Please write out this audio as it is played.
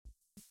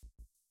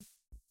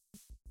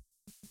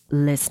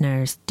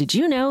Listeners, did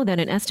you know that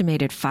an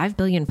estimated 5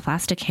 billion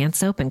plastic hand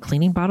soap and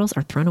cleaning bottles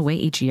are thrown away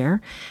each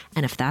year?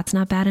 And if that's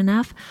not bad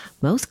enough,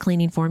 most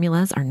cleaning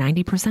formulas are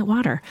 90%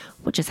 water,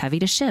 which is heavy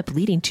to ship,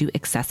 leading to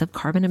excessive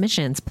carbon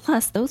emissions.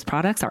 Plus, those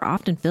products are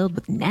often filled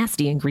with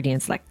nasty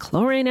ingredients like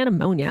chlorine and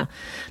ammonia.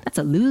 That's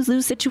a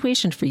lose-lose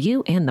situation for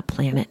you and the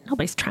planet.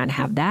 Nobody's trying to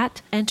have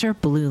that. Enter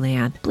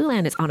Blueland.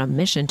 Blueland is on a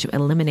mission to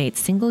eliminate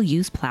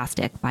single-use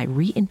plastic by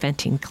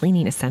reinventing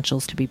cleaning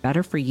essentials to be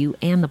better for you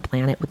and the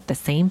planet with the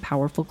same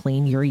powerful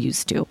clean you're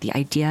used to. The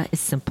idea is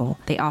simple.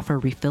 They offer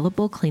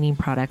refillable cleaning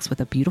products with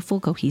a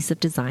beautiful cohesive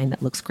design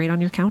that looks great on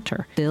your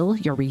counter. Fill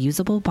your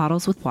reusable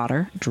bottles with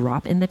water,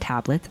 drop in the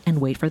tablets, and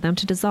wait for them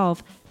to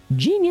dissolve.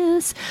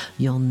 Genius!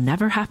 You'll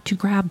never have to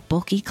grab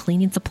bulky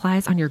cleaning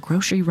supplies on your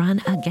grocery run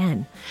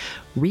again.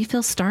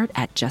 Refills start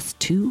at just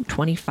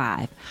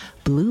 $2.25.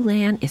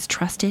 Blueland is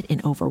trusted in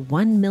over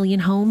 1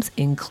 million homes,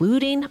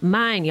 including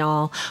mine,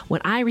 y'all.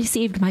 When I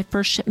received my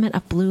first shipment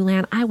of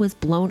Blueland, I was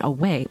blown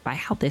away by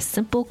how this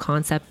simple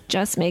concept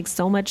just makes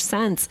so much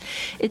sense.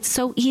 It's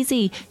so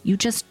easy. You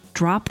just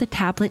drop the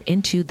tablet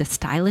into the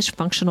stylish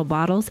functional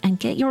bottles and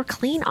get your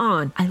clean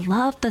on. I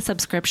love the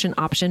subscription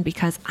option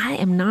because I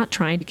am not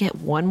trying to get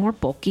one more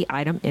bulky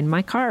item in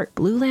my cart.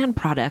 Blueland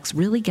products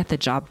really get the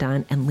job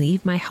done and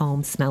leave my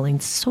home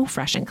smelling so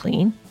fresh and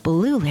clean.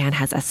 Blueland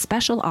has a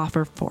special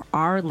offer for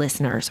our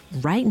listeners.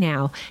 Right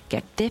now,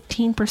 get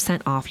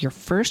 15% off your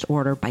first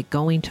order by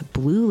going to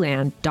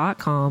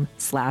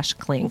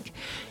blueland.com/clink.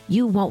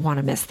 You won't want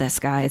to miss this,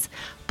 guys.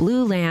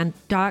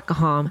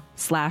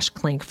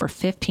 Blueland.com/clink for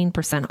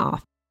 15%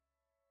 off.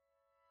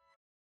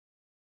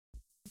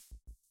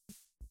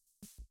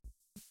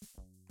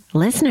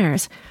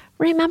 Listeners,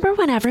 remember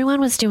when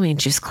everyone was doing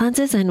juice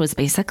cleanses and was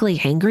basically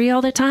hangry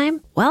all the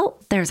time? Well,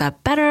 there's a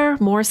better,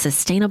 more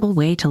sustainable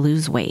way to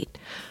lose weight.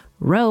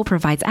 Ro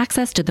provides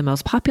access to the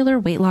most popular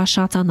weight loss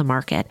shots on the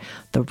market.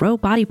 The Ro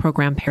Body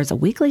Program pairs a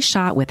weekly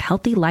shot with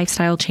healthy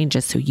lifestyle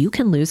changes so you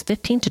can lose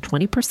 15 to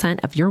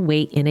 20% of your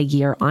weight in a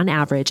year on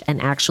average and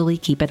actually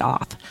keep it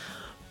off.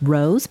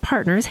 Ro's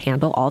partners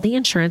handle all the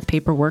insurance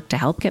paperwork to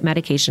help get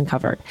medication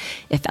covered.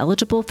 If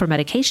eligible for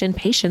medication,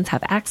 patients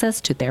have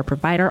access to their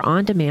provider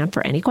on demand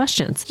for any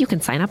questions. You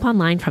can sign up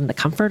online from the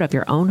comfort of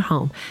your own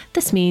home.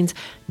 This means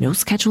no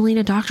scheduling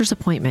a doctor's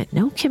appointment,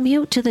 no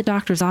commute to the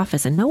doctor's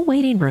office, and no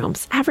waiting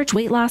rooms. Average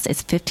weight loss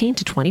is 15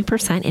 to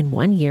 20% in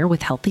 1 year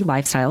with healthy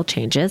lifestyle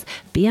changes.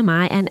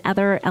 BMI and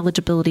other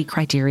eligibility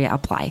criteria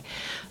apply.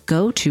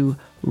 Go to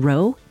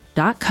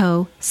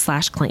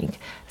ro.co/clink.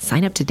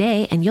 Sign up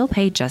today and you'll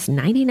pay just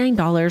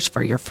 $99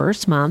 for your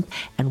first month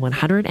and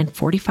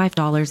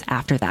 $145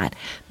 after that.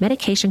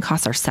 Medication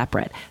costs are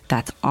separate.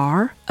 That's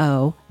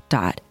ro.co/clink.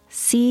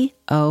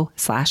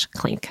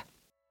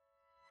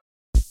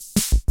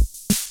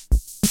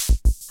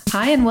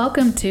 Hi, and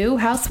welcome to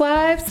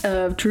Housewives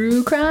of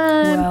True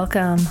Crime.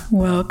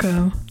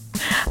 Welcome.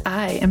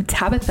 I am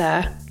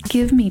Tabitha.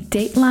 Give me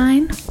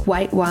Dateline,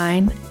 white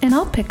wine, and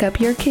I'll pick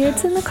up your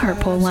kids in the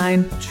carpool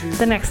line.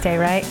 The next day,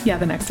 right? Yeah,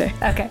 the next day.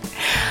 Okay.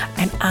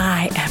 And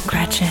I am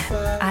Gretchen.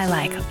 I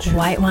like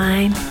white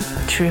wine,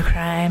 true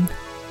crime,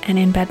 and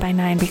in bed by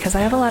 9 because I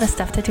have a lot of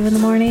stuff to do in the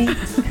morning.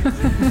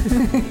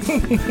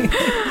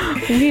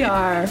 We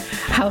are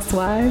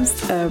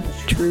Housewives of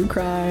True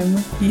Crime.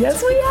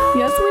 Yes, we are.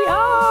 Yes, we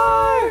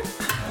are.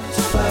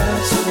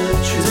 Housewives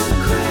of True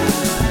Crime.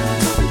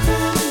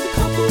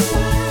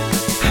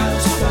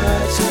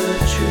 Housewives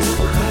of True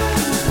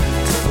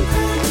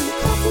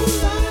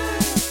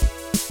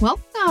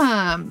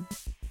Welcome.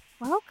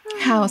 Welcome.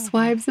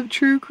 Housewives of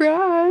True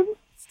Crime.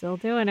 Still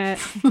doing it.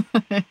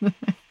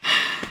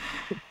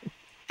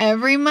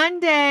 Every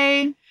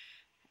Monday.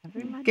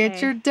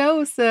 Get your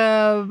dose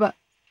of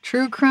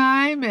true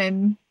crime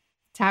and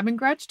Tab and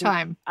Gretch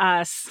time.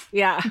 Us.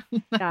 Yeah.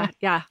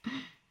 Yeah.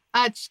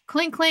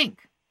 Clink,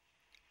 clink.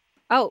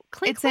 Oh,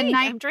 clink, It's clink. a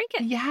night. I'm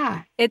drinking.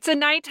 Yeah. It's a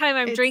nighttime.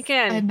 I'm It's drinking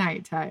a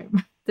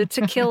nighttime. the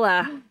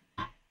tequila.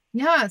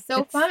 Yeah.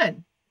 So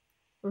fun.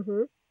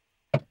 Mm-hmm.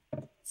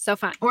 So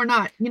fun. Or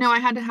not. You know, I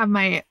had to have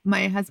my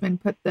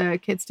husband put the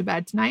kids to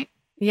bed tonight.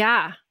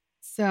 Yeah.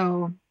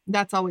 So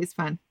that's always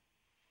fun.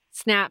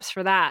 Snaps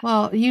for that.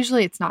 Well,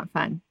 usually it's not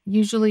fun.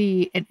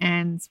 Usually it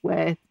ends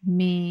with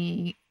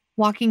me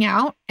walking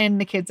out and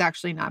the kids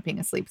actually not being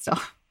asleep still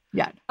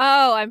yet.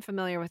 Oh, I'm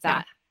familiar with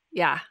that.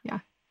 Yeah. Yeah.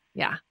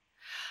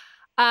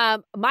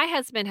 My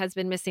husband has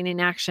been missing in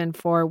action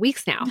for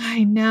weeks now.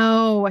 I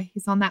know.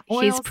 He's on that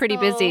oil He's pretty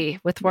spill. busy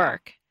with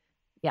work.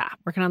 Yeah,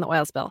 working on the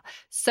oil spill.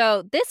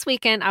 So this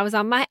weekend I was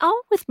on my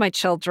own with my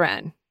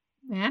children.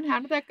 Man, how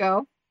did that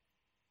go?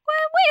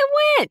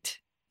 It went.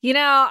 You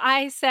know,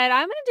 I said,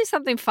 I'm going to do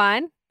something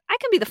fun. I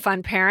can be the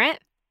fun parent,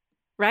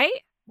 right?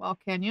 Well,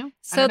 can you?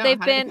 So they've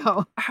How did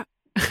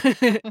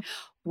it go?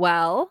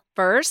 Well,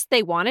 first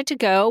they wanted to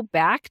go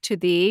back to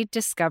the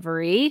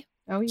Discovery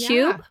Oh, yeah.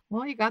 Cube.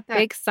 Well, you got that.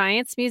 Big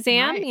Science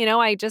Museum. Right. You know,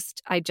 I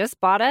just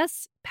bought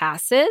us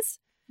passes.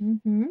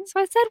 Mm-hmm. So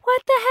I said,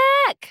 what the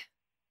heck?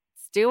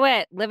 Let's do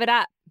it. Live it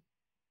up.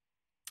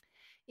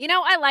 You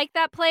know, I like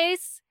that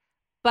place,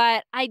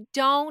 but I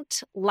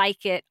don't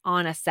like it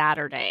on a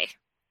Saturday.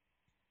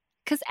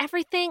 Because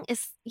everything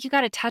is, you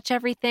got to touch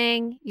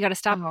everything. You got to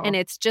stop. Oh. And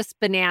it's just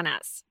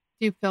bananas.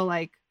 Do you feel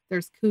like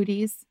there's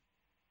cooties?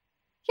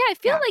 Yeah, I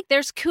feel Yeah. like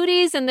there's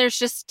cooties and it's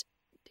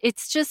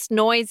just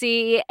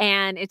noisy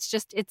and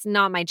it's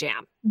not my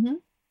jam. Mhm.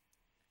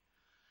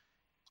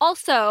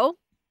 Also,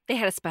 they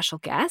had a special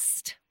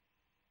guest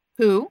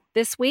Who?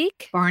 this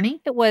week.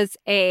 Barney? It was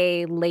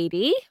a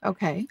lady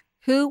Okay.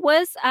 who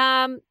was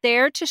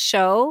there to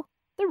show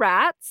the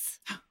rats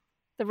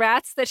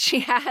that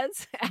she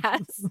has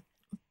as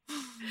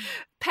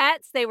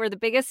pets. They were the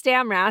biggest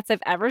damn rats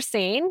I've ever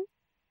seen.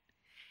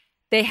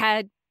 They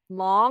had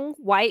long,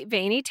 white,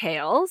 veiny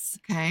tails.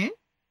 Okay.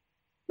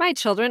 My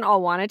children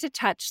all wanted to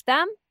touch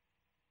them,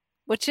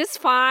 which is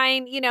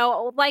fine. You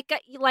know, like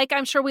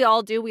I'm sure we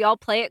all do. We all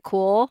play it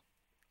cool.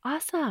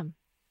 Awesome.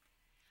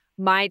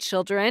 My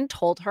children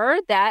told her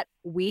that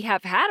we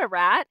have had a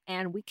rat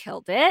and we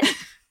killed it.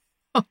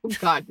 Oh,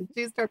 God. Did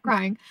she start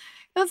crying?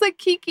 It was like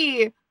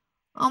Kiki.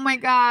 Oh, my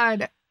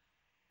God.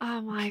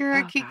 Oh my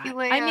Kira, God. Kiki,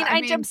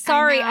 Leia. I'm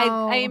sorry. I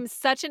know. am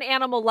such an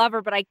animal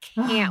lover, but I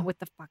can't with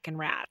the fucking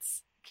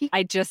rats.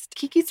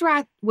 Kiki's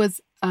rat was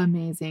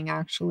amazing,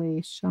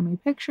 actually. Show me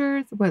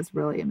pictures. It was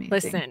really amazing.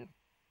 Listen.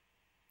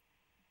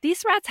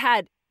 These rats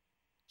had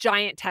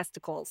giant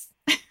testicles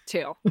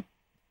too.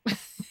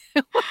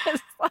 It was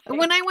like-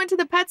 When I went to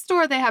the pet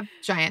store, they have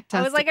giant testicles.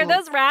 I was like, are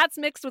those rats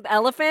mixed with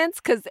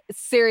elephants? Because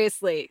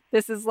seriously,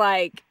 this is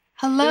like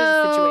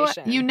Hello.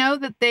 situation. You know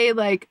that they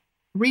like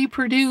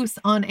reproduce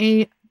on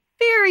a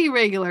very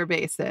regular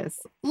basis,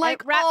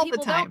 like rat all the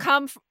people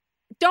time.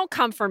 don't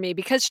come for me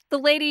because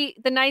the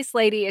nice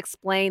lady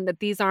explained that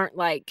these aren't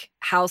like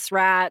house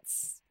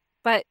rats,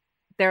 but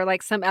they're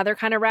like some other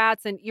kind of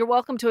rats, and you're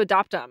welcome to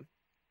adopt them.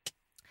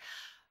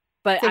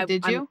 But So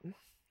did you?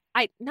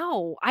 I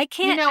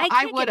can't. You know, I I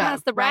can't get would've,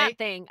 past the rat right?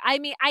 thing. I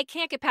mean, I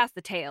can't get past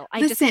the tail. I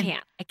Listen. just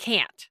can't. I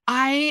can't.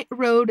 I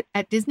rode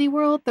at Disney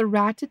World the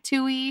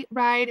Ratatouille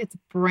ride. It's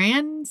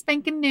brand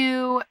spanking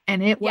new,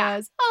 and it Yeah.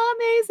 was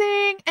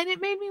amazing. And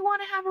it made me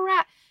want to have a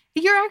rat.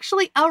 You're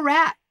actually a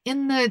rat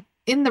in the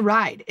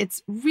ride.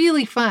 It's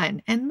really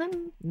fun. And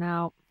then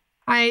No.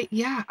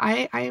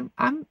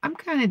 I'm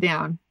kind of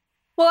down.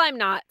 Well, I'm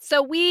not.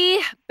 So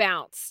we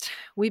bounced.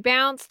 We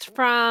bounced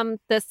from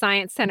the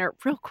science center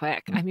real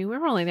quick. I mean, we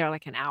were only there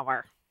like an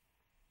hour.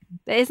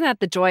 Isn't that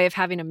the joy of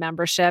having a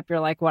membership? You're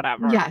like,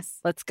 whatever. Yes.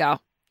 Let's go.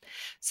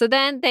 So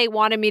then they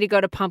wanted me to go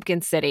to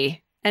Pumpkin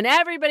City. And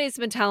everybody's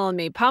been telling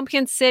me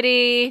Pumpkin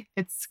City,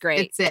 It's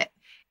great. It's it.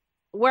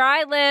 where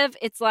I live,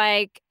 it's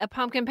like a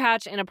pumpkin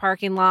patch in a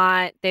parking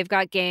lot. They've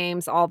got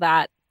games, all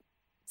that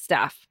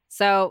stuff.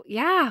 So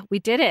yeah, we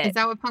did it. Is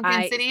that what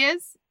Pumpkin City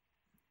is?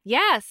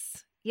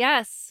 Yes.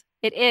 Yes,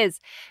 it is.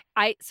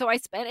 So I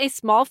spent a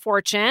small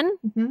fortune.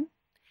 Mm-hmm.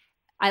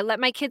 I let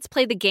my kids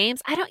play the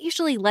games. I don't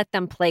usually let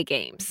them play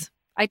games.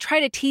 I try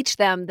to teach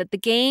them that the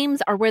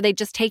games are where they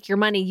just take your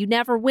money. You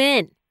never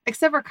win.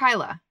 Except for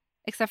Kyla.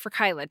 Except for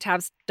Kyla.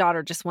 Tav's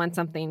daughter just won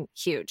something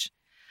huge.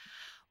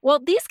 Well,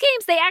 these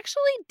games,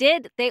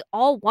 they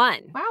all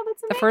won. Wow,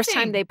 that's amazing. The first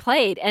time they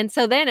played. And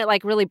so then it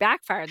like really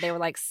backfired. They were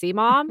like, see,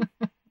 Mom?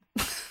 I'm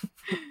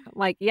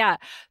like, yeah,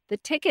 the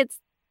tickets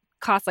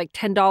cost like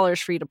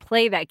 $10 for you to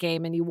play that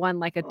game and you won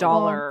like $1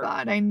 Oh,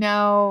 God, I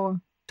know.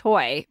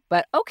 toy.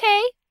 But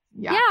okay.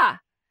 Yeah.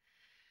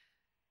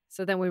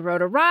 So then we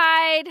rode a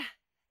ride.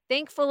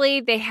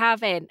 Thankfully, they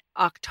have an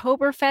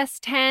Oktoberfest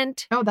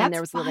tent. Oh, that's and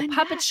there was a little fun.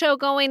 puppet show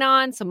going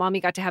on. So Mommy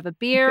got to have a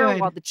beer Good.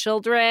 while the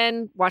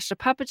children watched a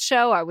puppet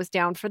show. I was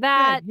down for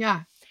that. Good,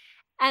 yeah.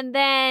 And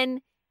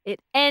then it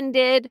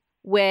ended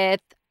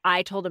with,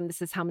 I told him,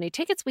 this is how many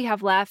tickets we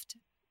have left.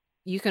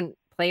 You can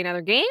play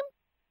another game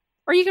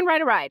or you can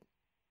ride a ride,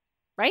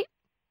 right?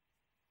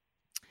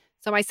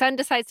 So my son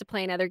decides to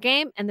play another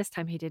game, and this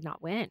time he did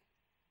not win.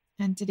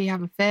 And did he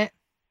have a fit?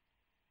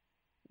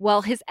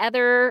 Well, his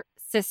other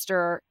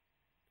sister,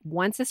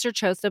 one sister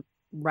chose to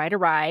ride a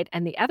ride,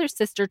 and the other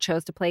sister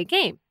chose to play a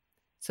game.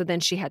 So then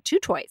she had two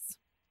toys.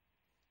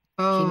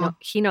 Oh,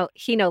 He no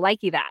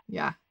likey that.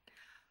 yeah.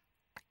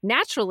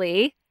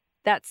 Naturally,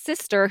 that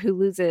sister who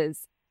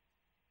loses,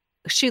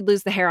 she'd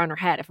lose the hair on her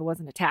head if it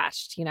wasn't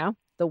attached, you know?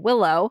 The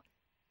Willow,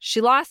 she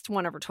lost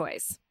one of her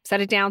toys,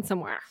 set it down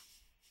somewhere.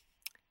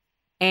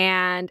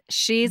 And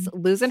she's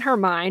losing her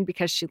mind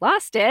because she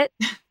lost it.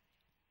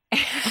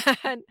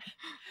 And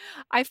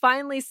I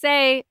finally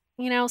say,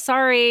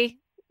 sorry,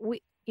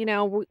 we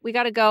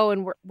got to go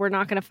and we're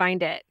not going to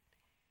find it.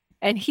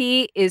 And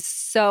he is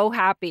so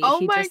happy. Oh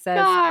he my just says,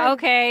 God.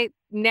 okay,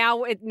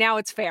 now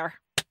it's fair.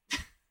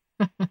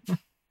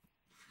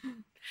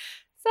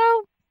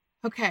 So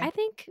Okay. I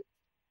think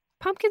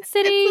Pumpkin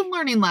City, It's a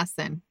learning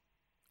lesson.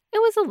 it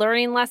was a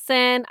learning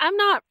lesson. I'm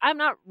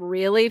not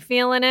really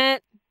feeling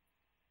it.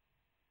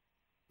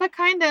 But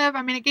kind of,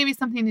 it gave you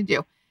something to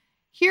do.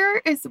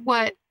 Here is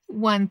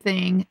one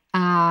thing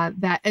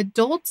that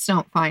adults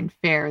don't find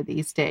fair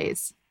these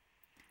days.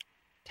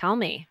 Tell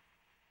me.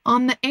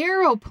 On the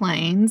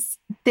aeroplanes,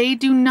 they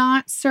do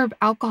not serve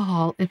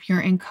alcohol if you're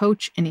in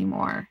coach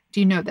anymore. Do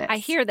you know this? I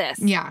hear this.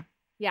 Yeah.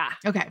 Yeah.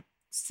 Okay.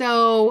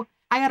 So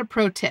I got a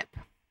pro tip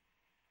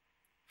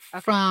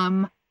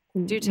from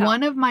Do tell.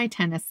 one of my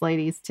tennis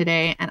ladies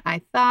today. And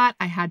I thought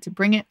I had to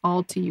bring it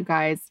all to you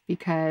guys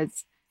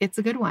because it's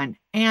a good one.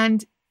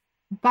 And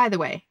by the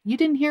way, you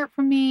didn't hear it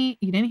from me.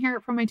 You didn't hear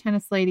it from my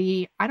tennis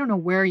lady. I don't know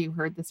where you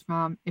heard this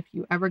from if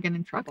you ever get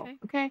in trouble.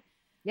 Okay.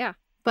 Yeah.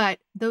 But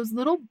those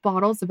little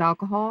bottles of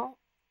alcohol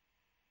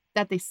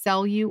that they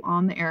sell you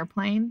on the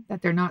airplane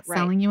that they're not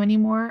selling you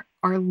anymore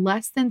are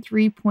less than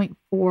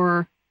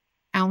 3.4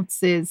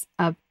 ounces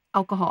of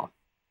alcohol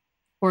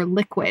or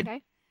liquid.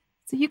 Okay.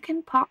 So you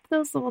can pop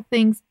those little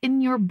things in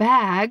your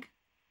bag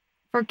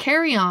for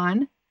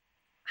carry-on.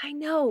 I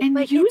know. And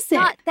but use it's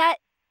not it. that.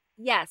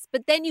 Yes.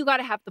 But then you got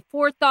to have the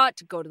forethought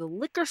to go to the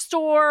liquor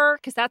store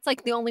because that's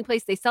like the only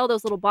place they sell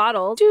those little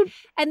bottles. Dude.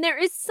 And there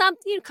is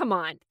something, come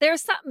on,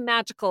 there's something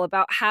magical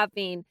about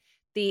having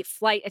the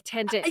flight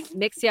attendant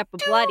mix you up a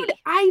bloody.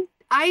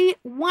 I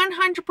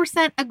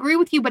 100% agree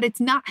with you, but it's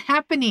not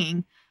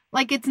happening.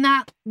 Like it's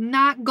not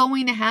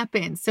going to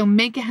happen. So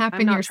make it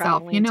happen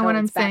yourself. You know what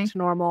I'm saying? Back to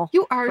normal.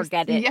 You are.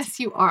 Forget it. Yes,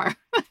 you are.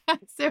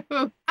 So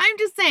I'm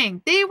just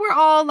saying they were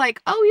all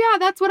like, oh yeah,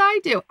 that's what I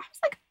do. I was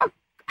like, oh,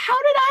 how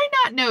did I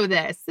not know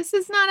this? This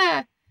is not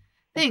a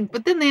thing.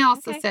 But then they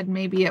also said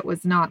maybe it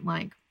was not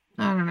like,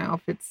 I don't know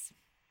if it's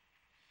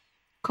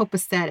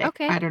copacetic.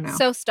 Okay. I don't know.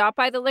 So stop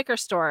by the liquor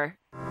store.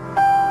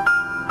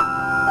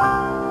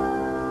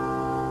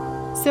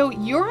 So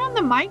you're on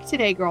the mic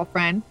today,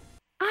 girlfriend.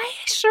 I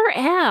sure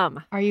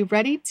am. Are you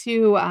ready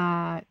to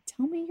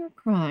tell me your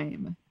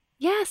crime?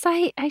 Yes,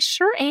 I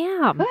sure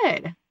am.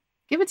 Good.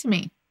 Give it to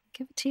me.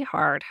 Give it to you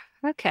hard.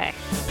 Okay.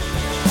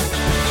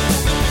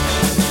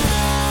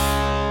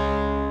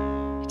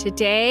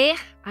 Today,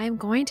 I'm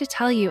going to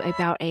tell you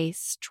about a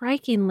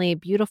strikingly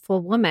beautiful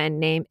woman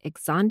named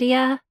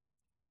Exondia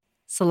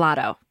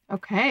Salado.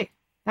 Okay.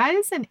 That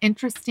is an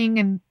interesting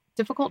and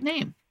difficult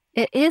name.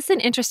 It is an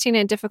interesting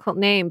and difficult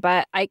name,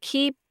 but I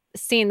keep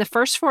seeing the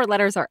first four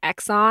letters are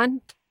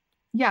Exxon.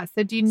 Yeah.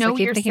 So do you know So I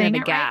keep you're thinking saying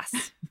of the it right?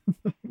 gas.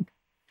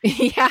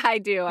 Yeah, I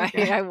do.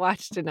 Okay. I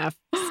watched enough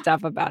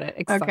stuff about it.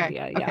 Exondia,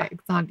 Okay. yeah. Okay.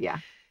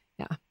 Exondia.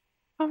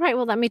 All right.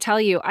 Well, let me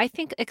tell you, I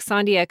think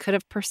Exondia could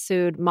have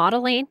pursued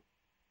modeling.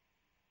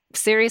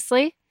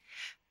 Seriously.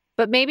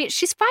 But maybe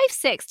she's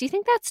 5'6". Do you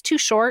think that's too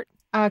short?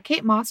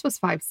 Kate Moss was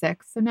 5'6",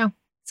 so no.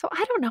 So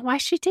I don't know why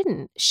she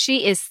didn't.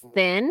 She is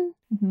thin,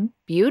 Mm-hmm.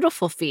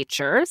 beautiful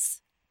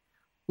features,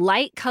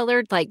 light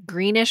colored, like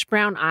greenish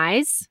brown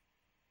eyes.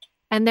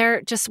 And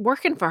they're just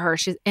working for her.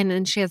 And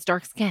then she has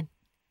dark skin.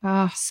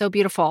 So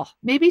beautiful.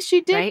 Maybe she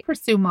did Right?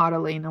 pursue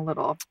modeling a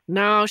little.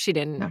 No, she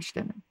didn't. No, she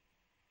didn't.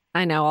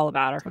 I know all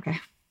about her. Okay.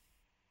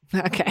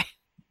 Okay.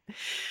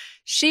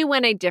 She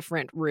went a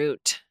different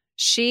route.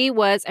 She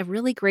was a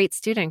really great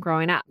student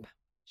growing up.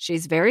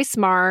 She's very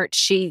smart.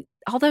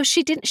 Although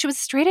she was a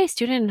straight A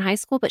student in high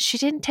school, but she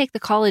didn't take the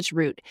college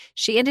route.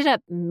 She ended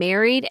up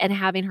married and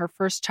having her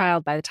first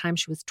child by the time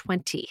she was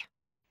 20.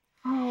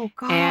 Oh,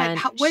 God. And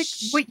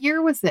What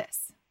year was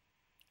this?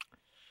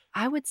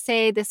 I would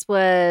say this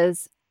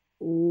was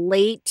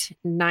late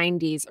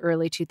 90s,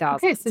 early 2000s.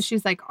 Okay, so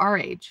she's like our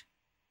age.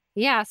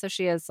 Yeah, so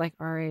she is like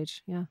our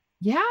age. Yeah.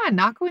 Yeah,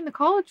 not going the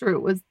college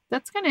route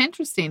that's kind of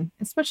interesting,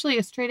 especially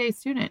a straight A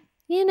student.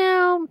 You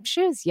know,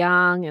 she was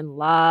young, in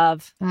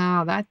love.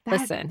 Oh, that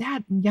Listen.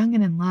 that young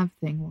and in love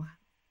thing.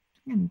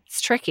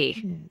 It's tricky,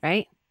 It is.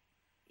 right?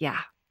 Yeah.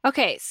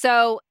 Okay,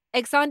 so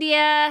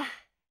Exondia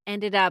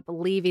ended up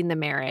leaving the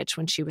marriage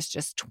when she was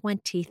just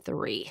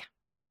 23.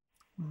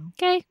 Wow.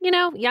 Okay,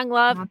 young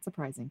love Not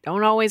surprising.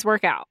 don't always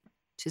work out.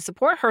 To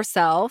support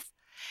herself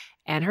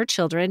and her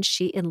children,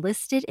 she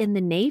enlisted in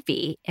the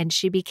Navy and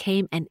she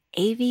became an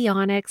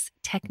avionics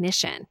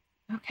technician.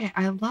 Okay,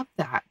 I love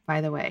that,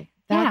 by the way.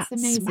 That's Yeah,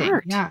 amazing.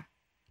 smart. Yeah.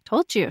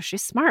 Told you,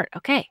 she's smart.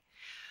 Okay.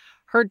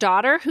 Her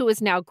daughter, who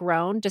is now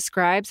grown,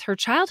 describes her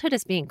childhood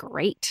as being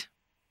great.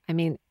 I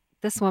mean,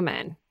 this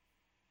woman,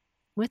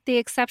 with the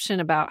exception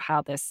about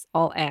how this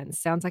all ends,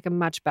 sounds like a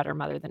much better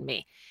mother than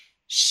me.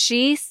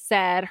 She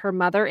said her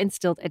mother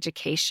instilled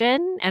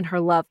education and her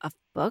love of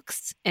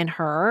books in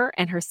her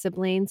and her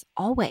siblings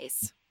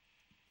always.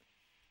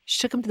 She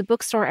took them to the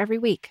bookstore every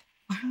week.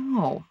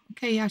 Wow.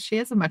 Okay, yeah, she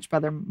is a much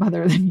better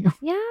mother than you.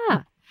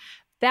 Yeah.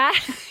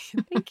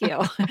 Thank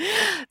you.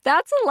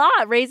 That's a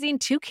lot, raising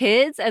two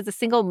kids as a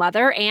single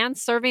mother and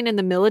serving in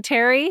the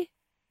military,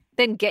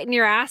 then getting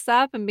your ass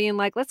up and being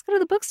like, let's go to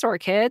the bookstore,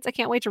 kids. I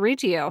can't wait to read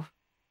to you.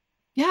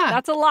 Yeah.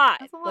 That's a lot.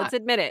 That's a lot. Let's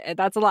admit it.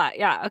 That's a lot.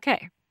 Yeah.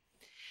 Okay.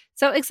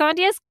 So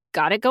Exondia's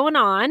got it going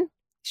on.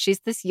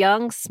 She's this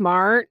young,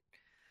 smart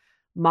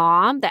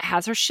mom that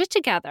has her shit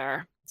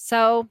together.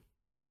 So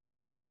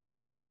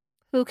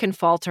who can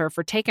fault her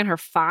for taking her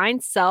fine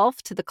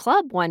self to the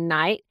club one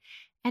night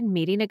and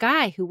meeting a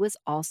guy who was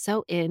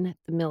also in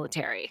the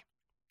military?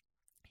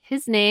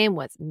 His name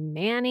was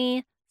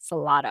Manny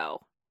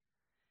Salado.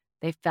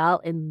 They fell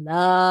in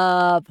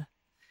love.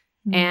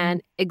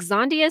 And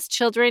Exondia's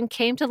children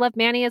came to love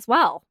Manny as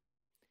well.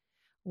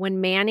 When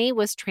Manny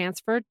was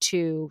transferred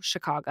to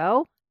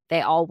Chicago,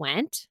 they all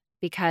went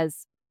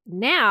because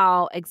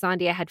now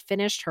Exondia had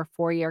finished her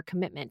 4-year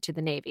commitment to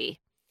the Navy.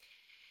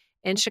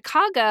 In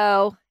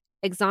Chicago,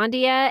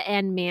 Exondia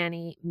and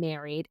Manny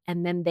married,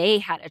 and then they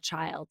had a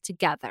child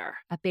together,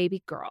 a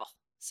baby girl.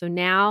 So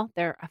now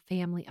they're a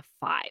family of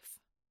 5.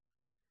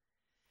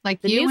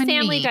 Like The you new and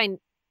family me.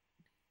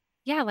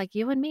 Yeah, like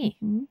you and me,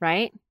 Mhm.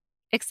 right?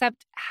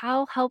 Except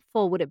how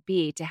helpful would it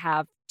be to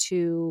have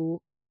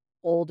 2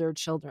 older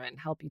children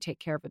help you take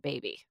care of a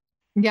baby?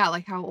 Yeah,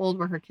 like how old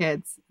were her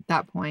kids at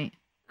that point?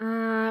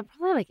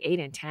 Probably like 8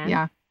 and 10.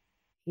 Yeah.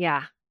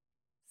 Yeah.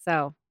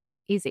 So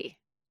easy,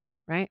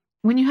 right?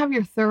 When you have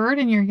your third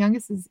and your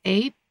youngest is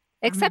 8.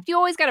 Except you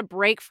always got a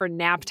break for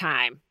nap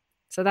time.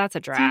 So that's a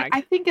See, drag.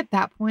 I think at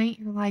that point,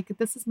 you're like,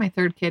 this is my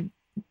third kid.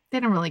 They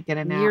don't really get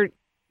a nap.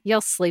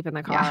 You'll sleep in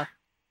the Yeah. car.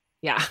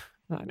 Yeah.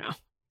 Oh, no.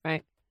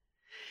 Right.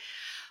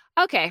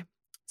 Okay.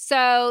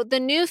 So the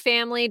new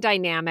family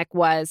dynamic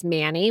was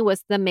Manny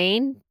was the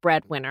main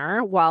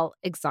breadwinner while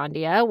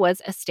Exondia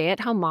was a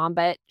stay-at-home mom,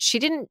 but she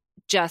didn't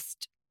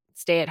just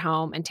stay at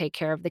home and take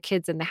care of the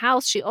kids in the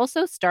house. She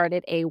also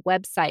started a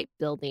website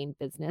building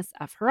business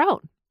of her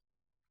own.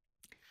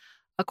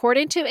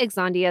 According to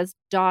Exondia's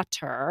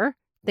daughter,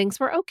 things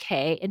were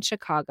okay in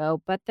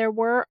Chicago, but there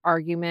were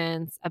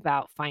arguments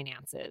about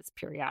finances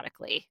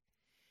periodically.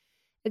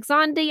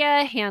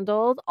 Exondia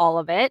handled all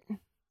of it,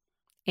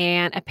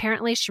 and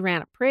apparently she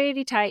ran a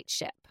pretty tight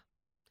ship.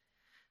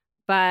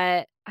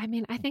 But, I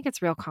mean, I think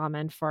it's real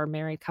common for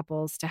married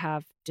couples to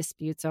have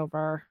disputes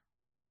over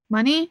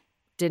Money?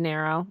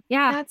 dinero.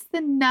 Yeah. That's the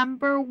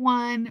number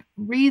one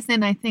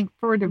reason, I think,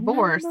 for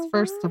divorce, Number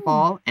first of one.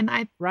 all. And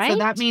so Right?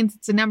 that means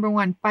it's the number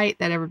one fight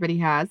that everybody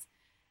has.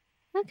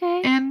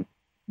 Okay. And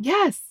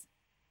yes,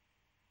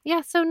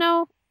 Yeah, so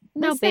no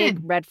big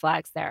Listen, red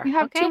flags there. you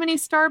have okay? too many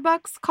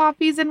Starbucks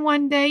coffees in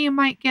one day, you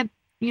might get,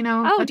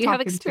 Oh, a do you have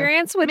talking to.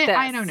 experience with this?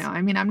 I don't know.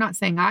 I mean, I'm not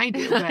saying I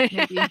do, but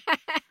maybe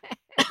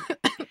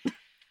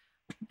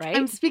Right?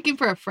 I'm speaking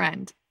for a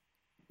friend.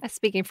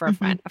 Speaking for a Mhm.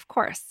 friend, of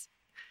course.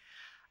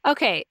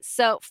 Okay,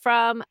 so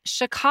from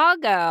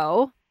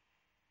Chicago,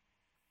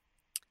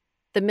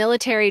 the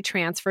military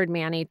transferred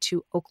Manny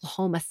to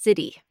Oklahoma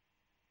City.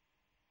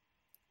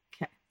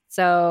 Okay.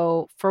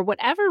 So for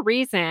whatever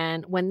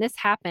reason, when this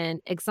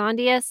happened,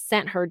 Exondia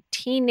sent her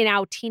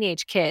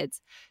teenage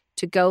kids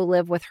to go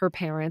live with her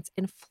parents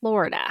in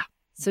Florida.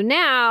 So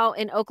now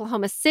in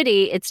Oklahoma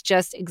City, it's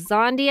just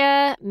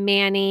Exondia,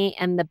 Manny,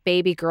 and the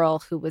baby girl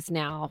who was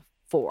now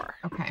 4.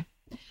 Okay.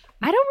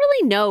 I don't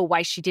really know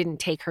why she didn't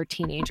take her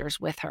teenagers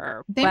with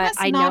her, They but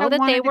must I not know have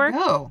that they wanted to were.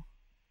 go.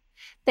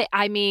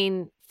 I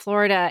mean,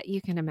 Florida,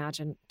 you can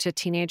imagine to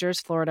teenagers,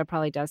 Florida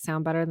probably does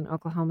sound better than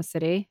Oklahoma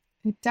City.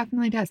 It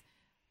definitely does.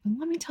 But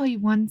let me tell you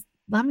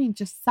let me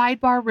just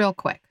sidebar real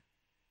quick.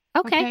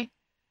 Okay.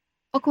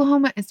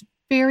 Oklahoma is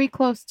very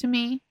close to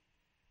me.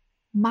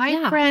 My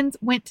Yeah. friends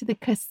went to the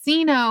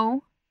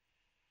casino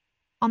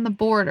on the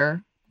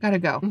border. Gotta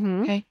go.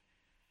 Mhm. Okay.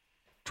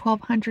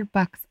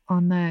 $1,200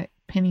 on the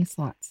penny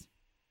slots.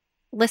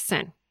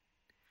 Listen,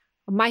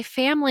 my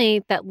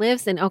family that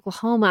lives in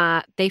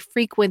Oklahoma, they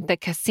frequent the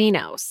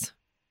casinos.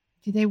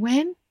 Did they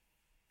win?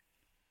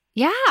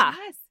 Yeah.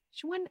 Yes.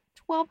 She won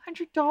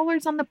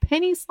 $1,200 on the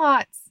penny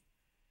slots.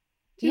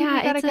 Dude, we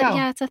Yeah, gotta it's go.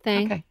 it's a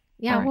thing. Okay.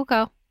 Yeah, All right. we'll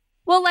go.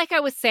 Well, like I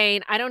was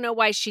saying, I don't know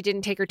why she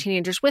didn't take her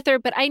teenagers with her,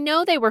 but I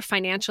know they were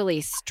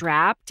financially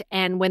strapped.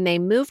 And when they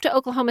moved to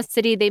Oklahoma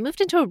City, they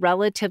moved into a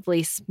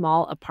relatively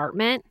small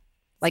apartment.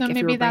 Like So if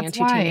you maybe were bringing that's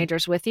 2 why.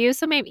 teenagers with you.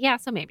 So maybe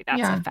that's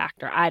Yeah. a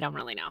factor. I don't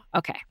really know.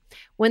 Okay.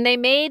 When they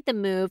made the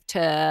move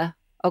to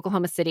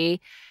Oklahoma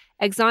City,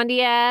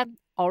 Exondia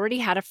already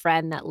had a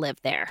friend that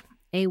lived there,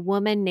 a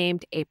woman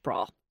named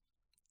April.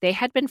 They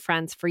had been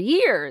friends for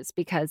years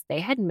because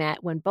they had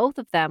met when both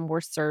of them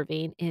were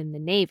serving in the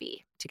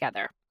Navy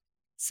together.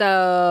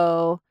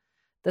 So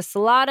the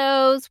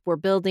Salados were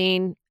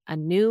building a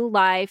new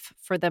life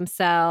for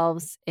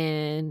themselves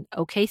in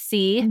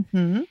OKC,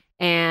 Mhm.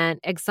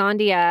 and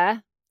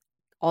Exondia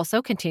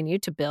also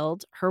continued to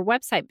build her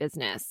website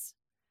business.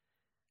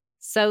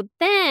 So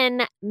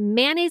then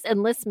Manny's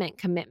enlistment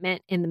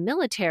commitment in the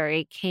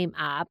military came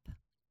up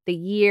the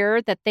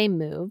year that they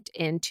moved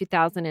in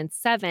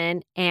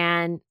 2007,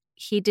 and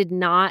he did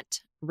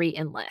not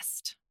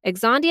re-enlist.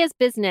 Exondia's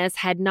business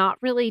had not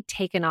really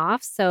taken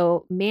off,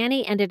 so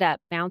Manny ended up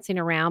bouncing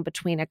around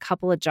between a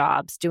couple of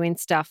jobs, doing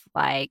stuff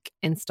like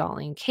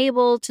installing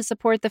cable to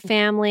support the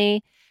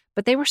family,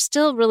 but they were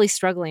still really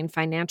struggling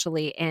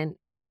financially, and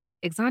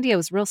Exondia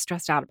was real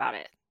stressed out about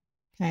it.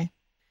 Okay.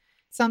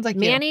 Sounds like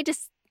Manny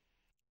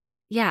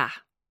yeah,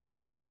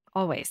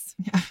 always.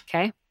 Yeah.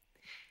 Okay.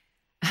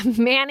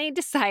 Manny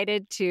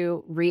decided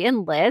to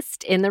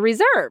re-enlist in the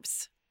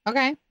reserves. you.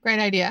 Okay. Great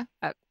idea.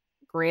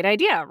 Great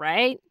idea,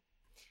 right?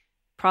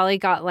 Probably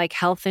got like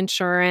health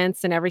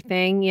insurance and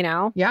everything,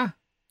 Yeah.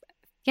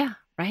 Yeah,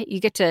 right? You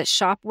get to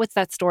shop. What's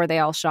that store they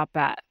all shop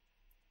at?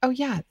 Oh,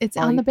 yeah. It's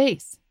All on you- the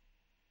base.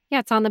 Yeah,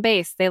 it's on the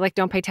base. They like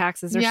don't pay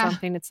taxes or Yeah.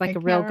 something. It's like I a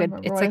real can't good,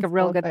 remember it's what like a it's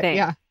real called, good but thing.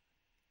 Yeah.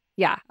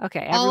 Yeah.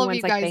 Okay. All of Everyone's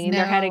you like guys banging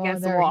their head know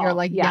against the they're- wall. you're,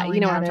 like, yeah. You yelling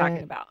know what I'm at talking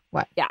it. about.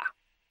 What? Yeah.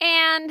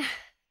 And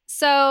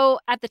So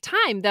at the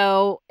time,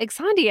 though,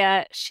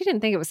 Exandia, she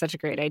didn't think it was such a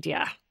great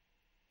idea.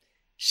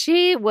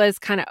 She was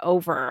kind of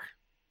over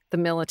the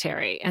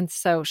military. And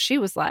so she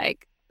was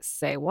like,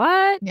 say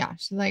what? Yeah.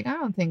 She's like, I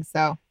don't think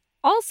so.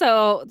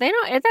 Also,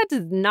 that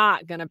is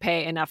not going to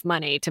pay enough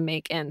money to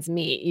make ends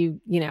meet. You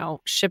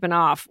know, shipping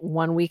off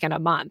 1 week in a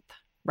month,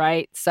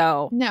 right?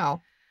 So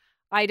No.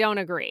 I don't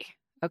agree.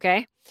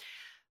 Okay.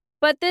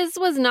 But this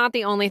was not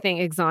the only thing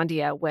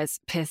Exandia was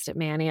pissed at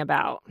Manny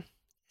about.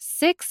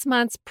 6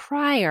 months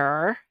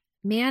prior,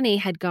 Manny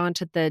had gone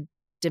to the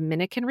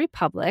Dominican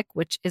Republic,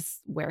 which is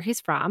where he's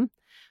from,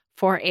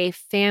 for a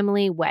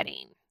family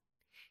wedding.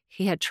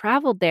 He had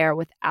traveled there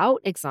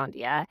without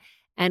Exandia,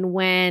 and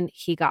when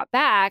he got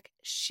back,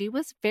 she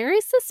was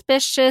very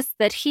suspicious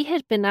that he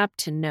had been up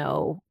to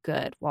no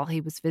good while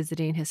he was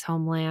visiting his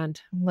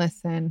homeland.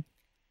 Listen.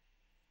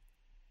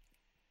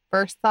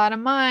 First thought of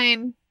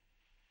mine.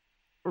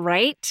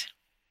 Right?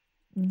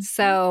 Mhm.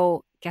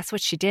 So guess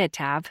what she did,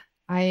 Tab?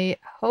 I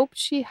hope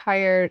she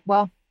hired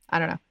a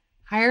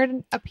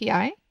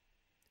PI.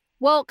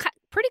 Well,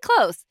 pretty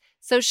close.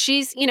 So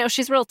she's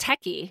real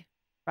techie,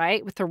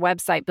 right? With her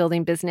website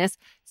building business.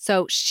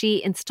 So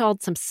she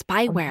installed some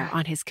spyware Okay.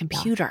 on his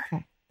computer.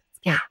 Okay.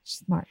 Yeah. She's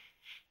smart.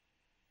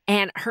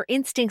 And her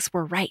instincts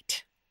were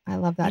right. I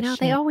love that. You know, shit.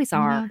 they always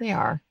are. They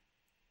are.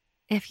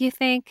 If you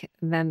think,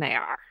 then they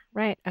are,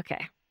 right?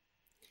 Okay.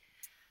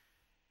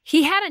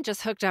 He hadn't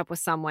just hooked up with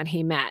someone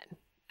he met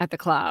at the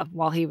club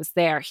while he was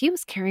there. He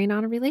was carrying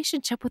on a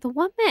relationship with a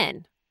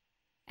woman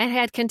and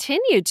had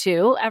continued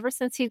to ever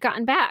since he'd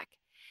gotten back.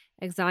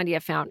 Exandia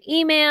found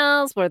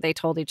emails where they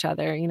told each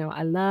other,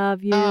 I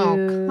love you.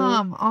 Oh,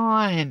 come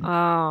on.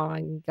 Oh,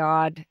 my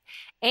God.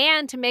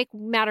 And to make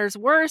matters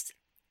worse,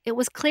 it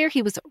was clear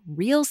he was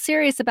real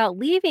serious about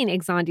leaving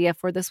Exandia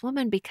for this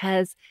woman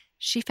because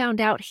she found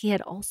out he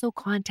had also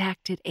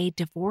contacted a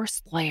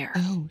divorce lawyer.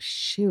 Oh,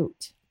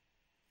 shoot.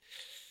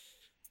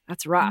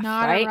 That's rough,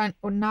 Not right?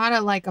 not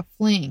a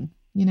fling,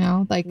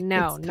 like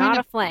No, it's not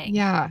a fling.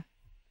 Yeah.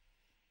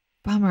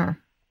 Bummer.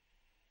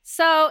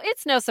 So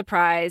it's no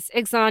surprise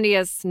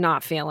Exandia's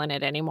not feeling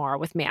it anymore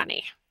with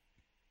Manny.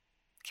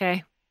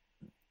 Okay.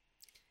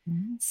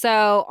 Mhm.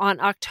 So on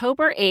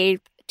October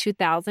 8th,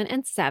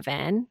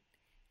 2007,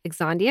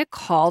 Exandia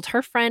called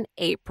her friend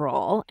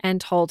April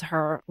and told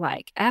her,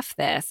 F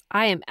this,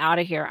 I am out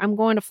of here. I'm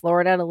going to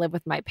Florida to live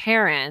with my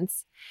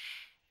parents.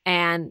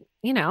 And,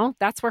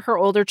 that's where her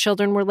older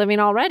children were living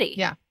already.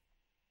 Yeah.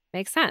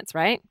 Makes sense,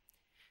 right?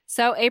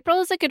 So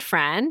April is a good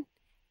friend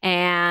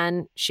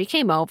and she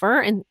came over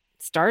and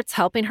starts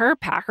helping her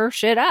pack her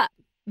shit up.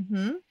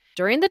 Mm-hmm.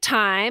 During the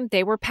time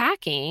they were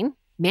packing,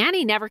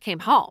 Manny never came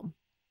home,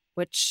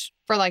 which,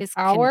 For is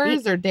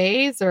hours or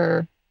days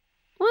or.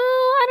 well,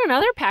 I don't know.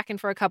 They're packing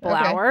for a couple Okay.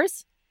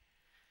 hours.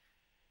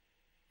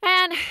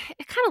 And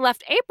it kind of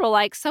left April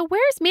so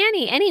where's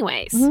Manny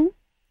anyways? Mhm.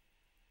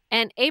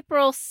 And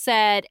April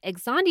said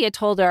Exandia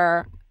told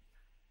her,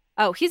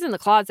 oh, he's in the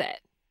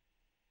closet.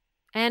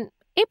 And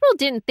April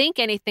didn't think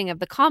anything of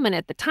the comment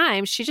at the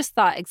time. She just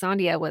thought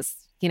Exandia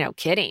was,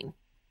 kidding.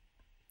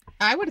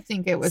 I would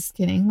think it was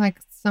kidding,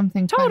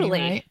 something Totally.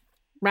 funny, right?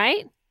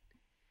 Right?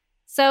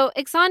 So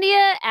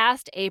Exandia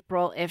asked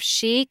April if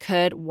she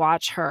could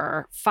watch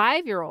her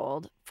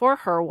 5-year-old for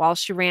her while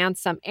she ran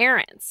some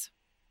errands.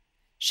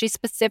 She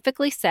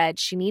specifically said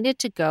she needed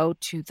to go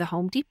to the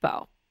Home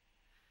Depot.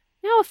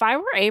 Now, if I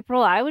were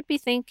April, I would be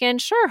thinking,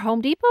 sure, Home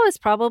Depot is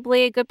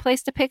probably a good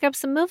place to pick up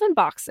some moving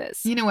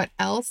boxes. You know what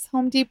else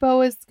Home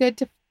Depot is good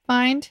to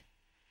find?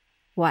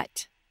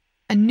 What?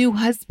 A new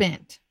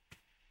husband.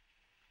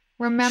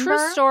 Remember?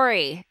 True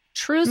story.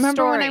 True Remember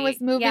story. when I was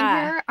moving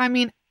Yeah. here? I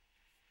mean,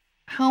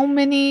 how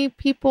many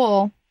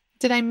people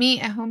did I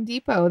meet at Home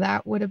Depot?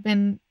 That would have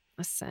been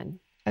Listen,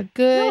 a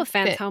good no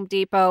offense, fit. Home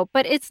Depot,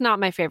 but it's not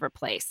my favorite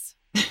place.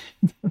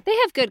 They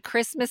have good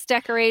Christmas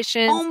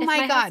decorations. Oh my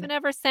if my God. husband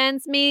ever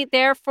sends me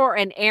there for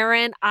an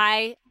errand,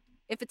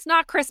 if it's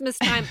not Christmas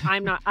time,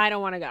 I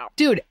don't want to go.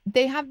 Dude,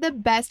 they have the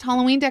best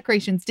Halloween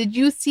decorations. Did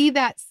you see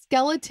that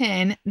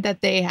skeleton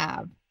that they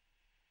have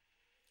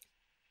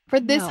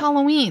for this No.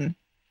 Halloween?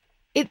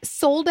 It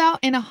sold out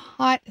in a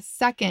hot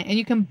second, and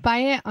you can buy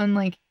it on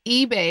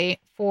eBay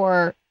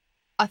for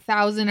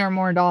 $1,000 or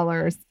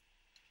more.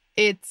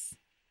 It's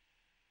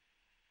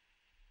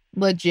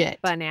legit.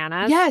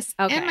 Bananas. Yes.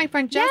 Okay. And my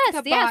friend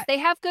Jessica yes, bought they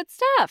have good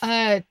stuff.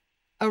 a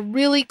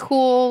really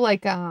cool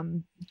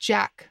Jack,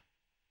 Jack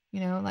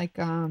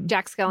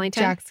Skellington.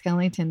 Jack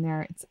Skellington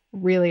there. It's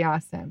really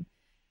awesome.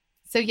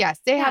 So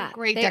yes, they have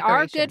great They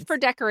decorations. are good for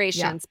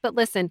decorations. But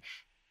listen,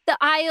 the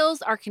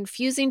aisles are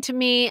confusing to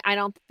me. I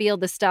don't feel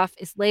the stuff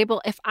is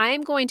labeled. If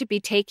I'm going to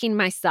be taking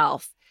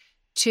myself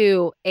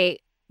to a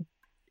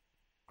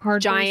Hardware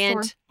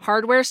giant store.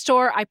 hardware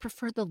store, I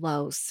prefer the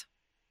Lowe's.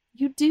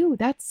 You do.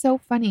 That's so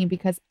funny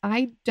because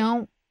I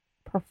don't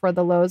prefer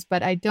the Lowe's,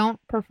 but I don't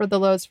prefer the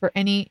Lowe's for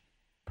any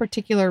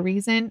particular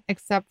reason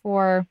except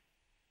for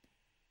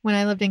when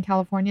I lived in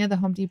California, the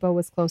Home Depot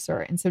was closer.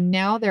 And so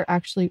now they're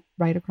actually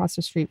right across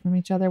the street from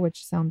each other,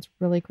 which sounds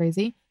really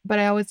crazy. But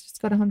I always just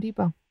go to Home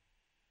Depot.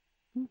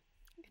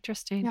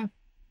 Interesting. Yeah.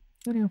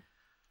 Who knew?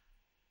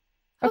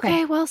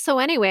 Okay, well, so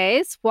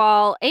anyways,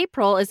 while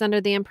April is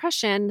under the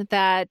impression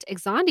that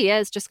Exondia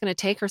is just going to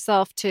take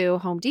herself to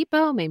Home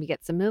Depot, maybe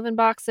get some moving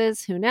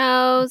boxes, who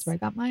knows? That's where I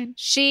got mine.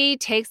 She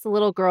takes the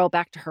little girl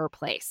back to her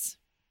place.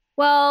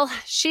 Well,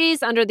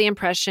 she's under the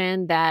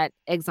impression that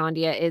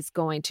Exondia is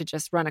going to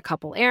just run a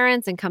couple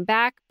errands and come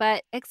back,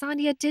 but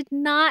Exondia did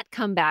not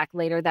come back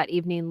later that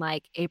evening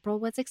like April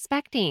was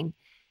expecting.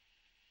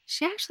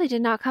 She actually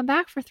did not come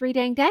back for 3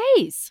 dang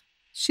days.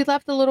 She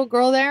left the little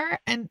girl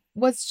there, and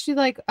was she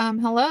like,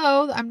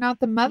 hello, I'm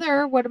not the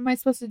mother. What am I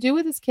supposed to do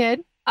with this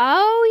kid?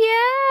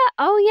 Oh,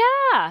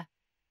 yeah.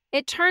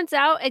 It turns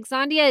out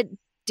Exondia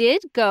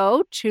did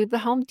go to the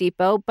Home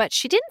Depot, but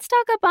she didn't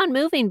stock up on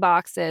moving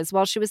boxes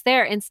while she was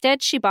there.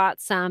 Instead, she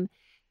bought some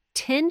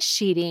tin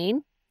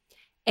sheeting,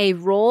 a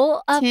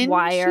roll of Tin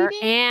wire,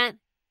 sheeting?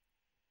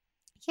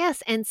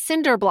 and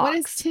cinder blocks. What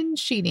is tin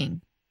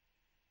sheeting?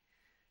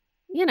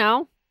 You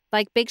know,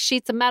 like big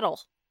sheets of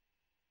metal.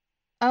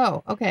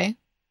 Oh, okay.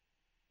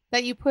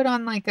 That you put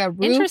on like a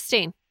roof?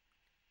 Interesting.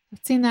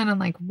 I've seen that on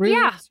like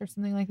roofs or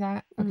something like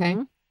that. Okay.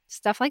 Mhm.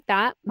 Stuff like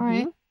that. All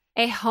right.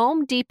 A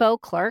Home Depot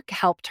clerk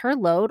helped her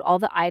load all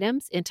the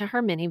items into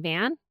her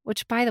minivan,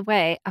 which, by the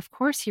way, of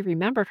course he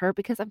remembered her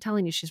because I'm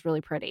telling you, she's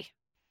really pretty.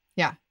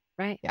 Yeah.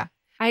 Right? Yeah.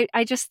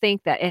 I just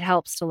think that it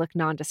helps to look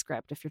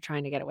nondescript if you're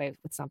trying to get away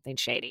with something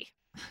shady.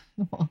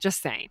 Well,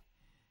 Just saying.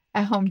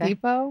 at Home Okay.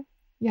 Depot?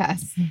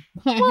 Yes.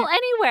 Well,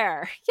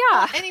 anywhere.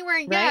 Yeah. Anywhere,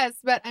 yes.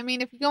 But I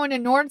mean, if you go into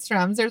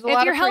Nordstrom's, there's a If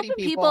lot you're of pretty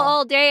helping people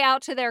all day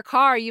out to their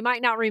car, you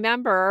might not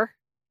remember,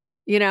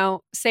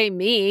 say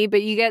me,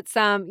 but you get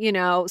some,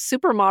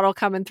 supermodel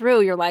coming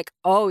through. You're like,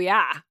 oh,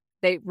 yeah.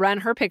 They run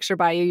her picture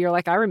by you. You're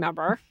like, I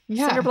remember.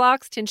 Yeah. Cinder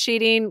blocks, tin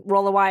sheeting,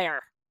 roll of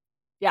wire.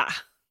 Yeah.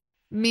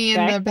 Me in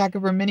Okay. the back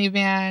of her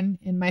minivan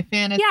in my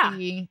fantasy.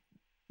 Yeah.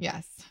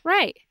 Yes.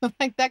 Right.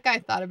 Like that guy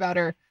thought about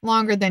her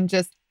longer than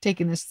just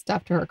taking this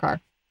stuff to her car.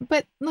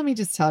 But let me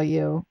just tell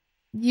you,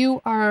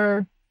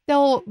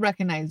 they'll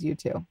recognize you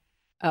too.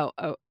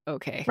 Oh,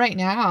 okay. Right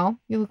now,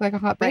 you look like a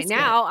hot Right biscuit.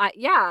 now,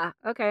 yeah.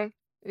 Okay.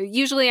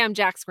 Usually I'm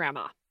Jack's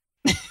grandma.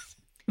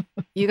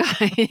 You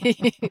guys,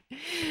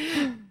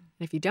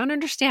 if you don't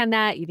understand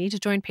that, you need to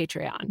join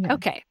Patreon. Yeah.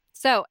 Okay.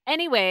 So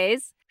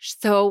anyways,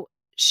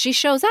 she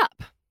shows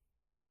up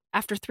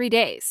after 3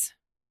 days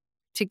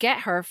to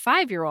get her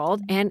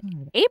 5-year-old, and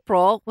God.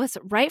 April was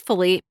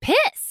rightfully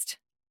pissed.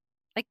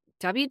 Like,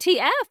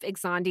 WTF,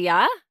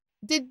 Exondia?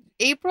 Did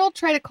April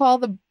try to call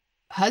the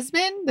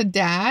husband, the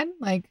dad?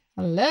 Like,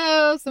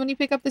 hello, somebody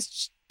pick up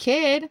this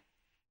kid.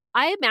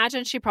 I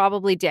imagine she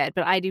probably did,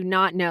 but I do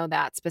not know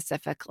that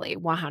specifically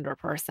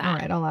 100%. All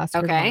right, I'll ask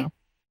her Okay. tomorrow.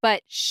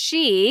 But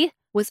she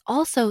was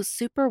also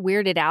super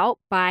weirded out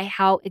by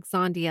how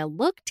Exondia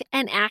looked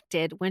and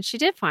acted when she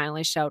did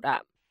finally showed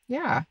up.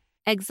 Yeah.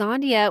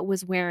 Exondia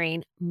was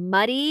wearing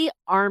muddy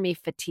army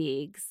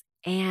fatigues,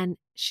 and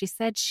she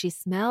said she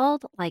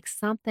smelled like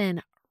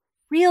something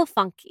real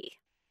funky.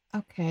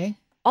 Okay.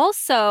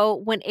 Also,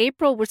 when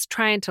April was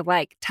trying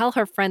to tell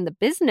her friend the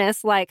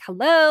business,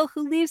 hello,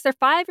 who leaves their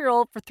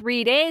 5-year-old for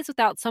 3 days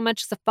without so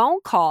much as a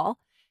phone call?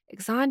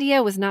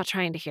 Exondia was not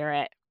trying to hear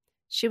it.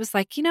 She was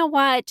like, you know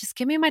what? Just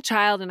give me my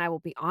child and I will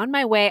be on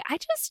my way. I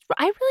really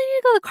need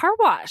to go to the car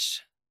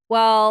wash.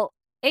 Well,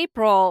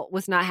 April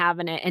was not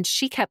having it and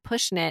she kept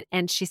pushing it.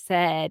 And she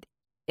said,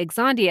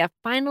 Exondia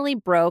finally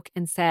broke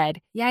and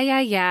said,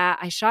 yeah.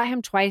 I shot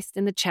him twice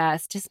in the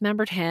chest,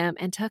 dismembered him,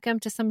 and took him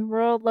to some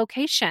rural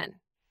location.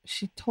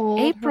 She told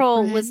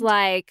April her was friend?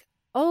 like,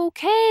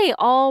 okay,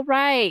 all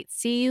right.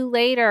 See you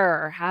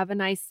later. Have a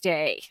nice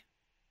day.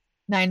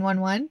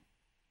 911?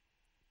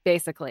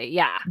 Basically,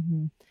 yeah.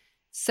 Mm-hmm.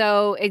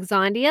 So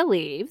Exondia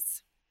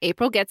leaves.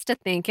 April gets to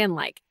thinking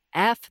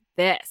F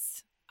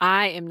this.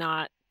 I am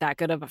not that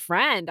good of a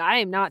friend. I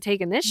am not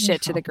taking this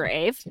shit to the No.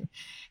 grave.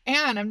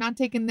 And I'm not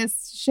taking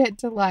this shit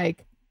to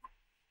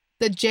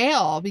the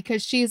jail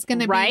because she's going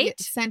to be Right?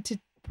 sent to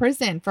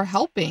prison for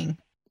helping.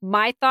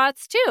 My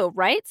thoughts too,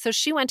 right? So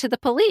she went to the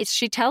police.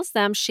 She tells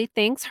them she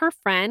thinks her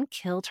friend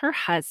killed her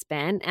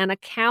husband. An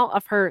account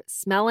of her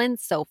smelling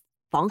so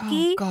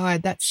funky. Oh,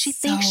 God, that's She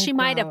so thinks she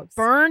might have gross.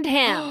 burned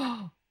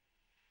him.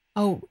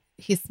 Oh,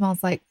 she smelled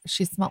like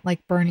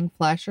burning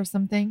flesh or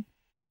something.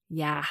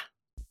 Yeah.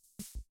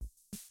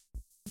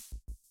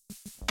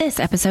 This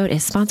episode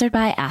is sponsored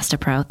by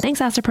Astapro. Thanks,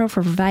 Astapro,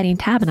 for providing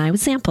Tab and I with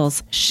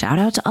samples. Shout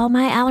out to all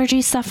my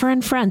allergy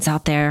suffering friends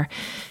out there.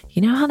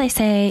 You know how they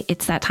say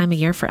it's that time of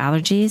year for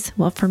allergies?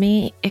 Well, for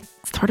me, it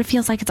sort of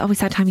feels like it's always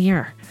that time of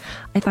year.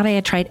 I thought I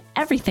had tried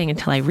everything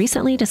until I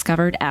recently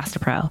discovered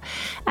Astapro.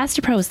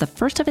 Astapro is the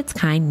first of its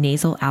kind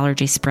nasal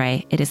allergy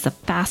spray. It is the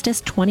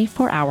fastest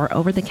 24-hour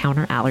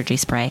over-the-counter allergy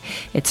spray.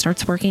 It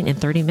starts working in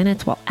 30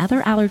 minutes while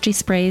other allergy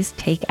sprays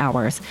take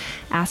hours.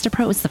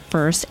 Astapro is the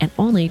first and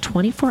only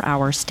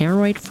 24-hour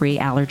steroid-free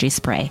allergy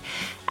spray.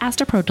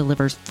 Astapro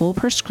delivers full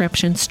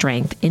prescription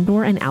strength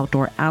indoor and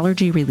outdoor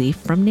allergy relief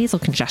from nasal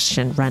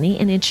congestion, runny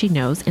and itchy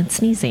nose, and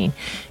sneezing.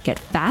 Get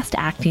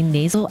fast-acting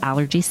nasal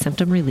allergy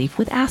symptom relief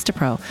with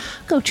Astapro.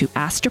 Go to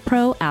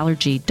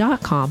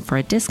astaproallergy.com for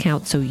a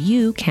discount so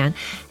you can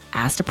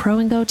Astapro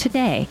and go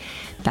today.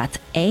 That's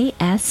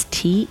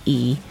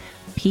ASTEPRO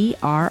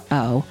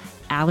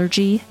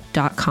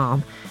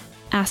allergy.com.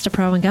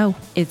 Astapro and go.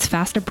 It's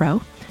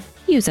Fastapro.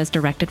 Use as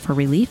directed for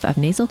relief of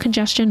nasal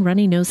congestion,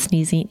 runny nose,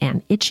 sneezing,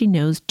 and itchy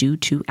nose due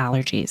to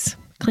allergies.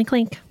 Clink,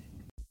 clink.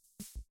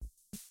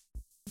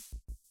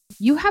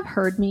 You have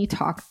heard me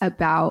talk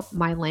about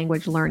my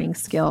language learning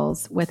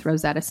skills with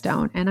Rosetta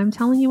Stone, and I'm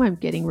telling you, I'm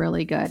getting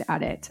really good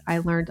at it. I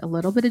learned a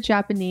little bit of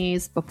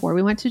Japanese before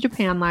we went to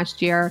Japan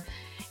last year,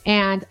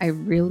 and I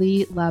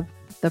really love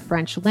the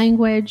French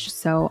language,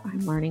 so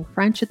I'm learning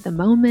French at the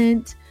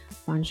moment.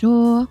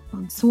 Bonjour,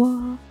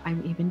 bonsoir.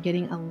 I'm even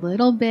getting a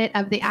little bit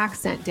of the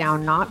accent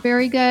down. Not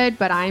very good,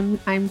 but I'm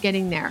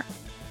getting there.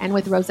 And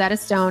with Rosetta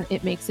Stone,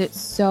 it makes it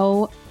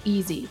so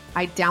easy.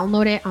 I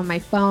download it on my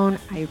phone.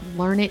 I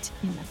learn it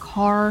in the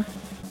car.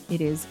 It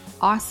is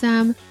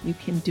awesome. You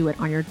can do it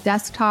on your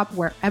desktop,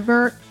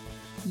 wherever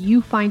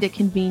you find it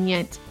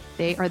convenient.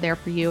 They are there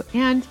for you.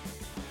 And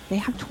they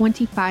have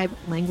 25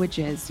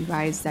 languages, you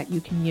guys, that you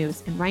can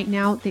use. And right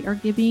now they are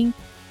giving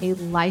a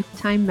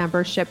lifetime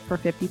membership for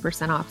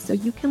 50% off. So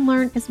you can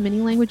learn as many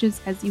languages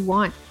as you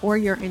want for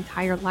your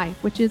entire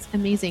life, which is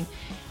amazing.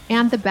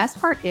 And the best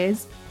part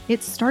is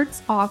it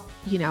starts off,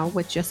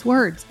 with just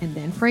words and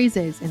then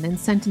phrases and then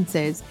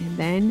sentences. And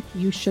then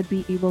you should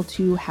be able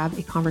to have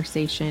a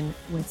conversation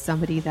with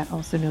somebody that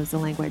also knows the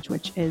language,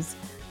 which is,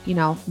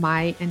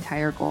 my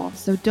entire goal.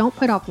 So don't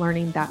put off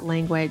learning that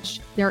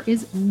language. There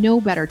is no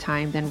better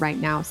time than right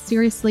now.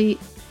 Seriously,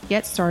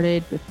 get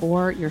started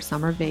before your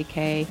summer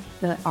vacay.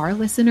 Our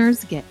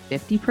listeners get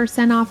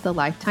 50% off the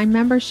lifetime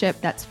membership.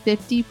 That's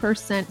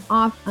 50%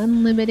 off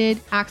unlimited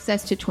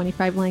access to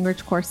 25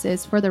 language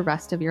courses for the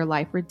rest of your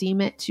life.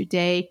 Redeem it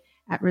today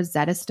at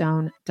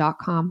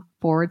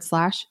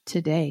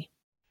rosettastone.com/today.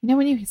 You know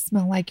when you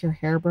smell like your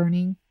hair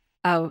burning?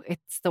 Oh,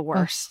 it's the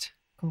worst.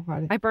 Oh,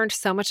 God. I burned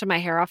so much of my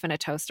hair off in a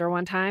toaster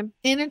one time.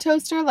 In a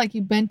toaster, like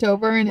you bent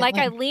over and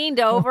I leaned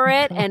over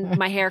it and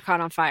my hair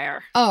caught on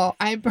fire. Oh,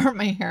 I burnt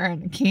my hair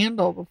in a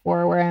candle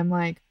before where I'm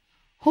like,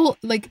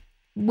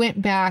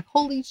 went back.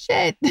 Holy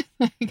shit.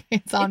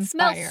 It's on fire. It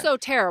smells so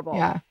terrible.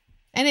 Yeah.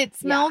 And it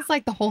smells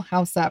like the whole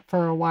house up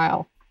for a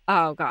while.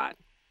 Oh, God.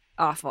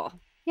 Awful.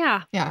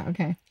 Yeah. Yeah.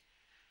 Okay.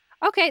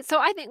 Okay. So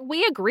I think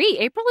we agree.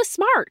 April is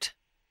smart.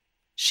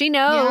 She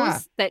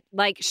knows that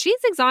she's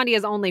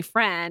Exondia's only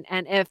friend.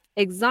 And if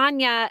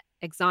Exondia,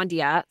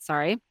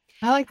 I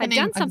like the had name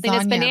done something Exonia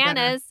as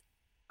bananas.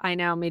 better. I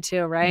know, me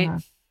too, right? Yeah.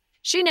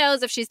 She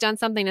knows if she's done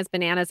something as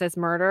bananas as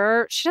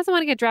murder, she doesn't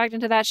want to get dragged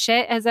into that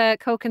shit as a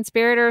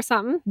co-conspirator or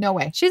something. No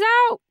way. She's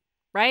out,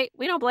 right?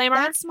 We don't blame her.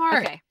 That's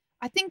smart. Okay.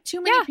 I think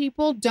too many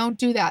people don't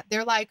do that.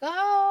 They're like,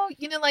 oh,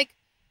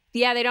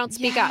 yeah, they don't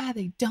speak up. Yeah,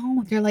 they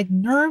don't. They're like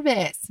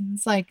nervous. And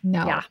it's like,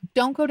 no,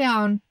 don't go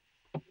down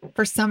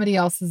for somebody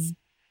else's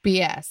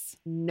BS.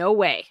 No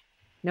way.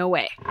 No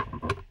way.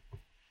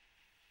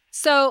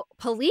 So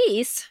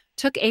police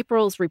took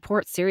April's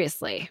report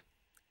seriously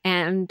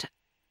and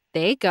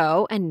they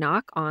go and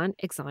knock on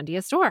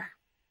Exondia's door.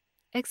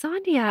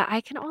 Exondia,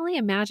 I can only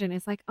imagine,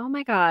 is like, oh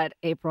my God,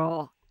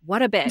 April,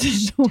 what a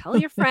bitch. Tell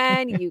your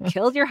friend you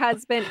killed your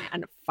husband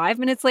and 5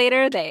 minutes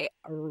later they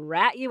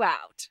rat you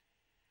out.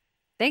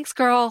 Thanks,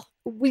 girl.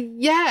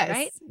 Yes.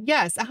 Right?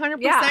 Yes. 100%.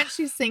 Yeah.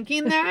 She's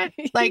thinking that.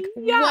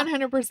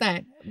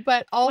 100%.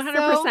 But also,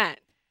 100%.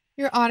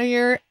 You're out of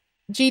your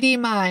GD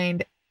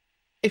mind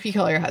if you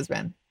kill your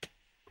husband.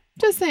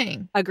 Just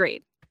saying.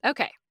 Agreed.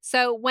 Okay.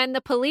 So when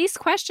the police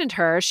questioned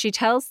her, she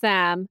tells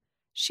them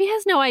she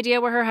has no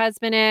idea where her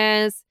husband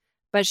is,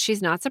 but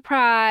she's not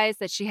surprised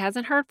that she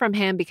hasn't heard from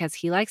him because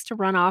he likes to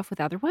run off with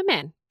other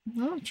women.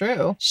 Oh,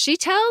 true. She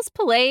tells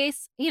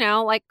police,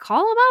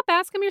 call him up,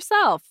 ask him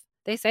yourself.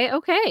 They say,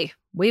 okay,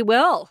 we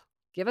will.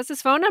 Give us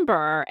his phone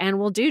number and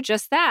we'll do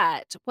just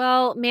that.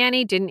 Well,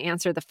 Manny didn't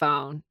answer the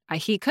phone.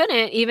 He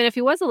couldn't, even if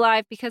he was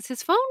alive, because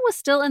his phone was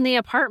still in the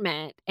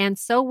apartment. And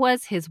so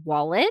was his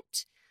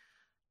wallet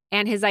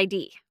and his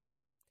ID,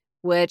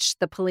 which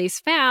the police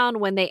found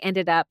when they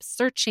ended up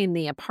searching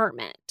the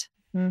apartment.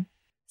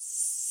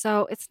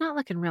 So it's not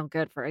looking real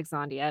good for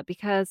Exondia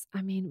because,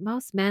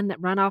 most men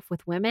that run off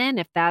with women,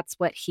 if that's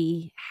what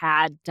he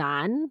had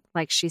done,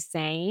 like she's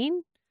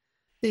saying,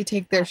 they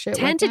take their shit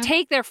tend to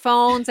take their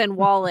phones and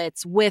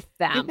wallets with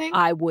them,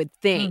 I would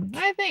think.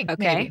 I think.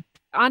 Okay. Maybe.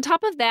 On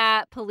top of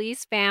that,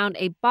 police found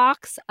a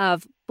box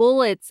of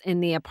bullets in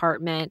the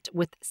apartment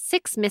with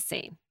 6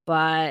 missing,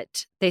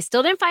 but they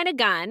still didn't find a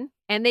gun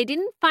and they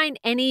didn't find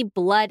any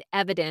blood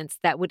evidence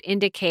that would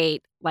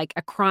indicate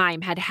a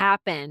crime had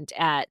happened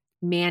at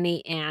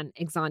Manny and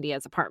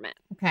Exondia's apartment.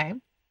 Okay.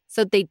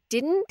 So they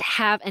didn't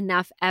have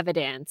enough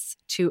evidence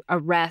to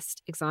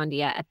arrest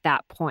Exondia at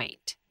that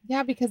point.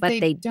 Yeah, because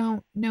they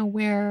don't know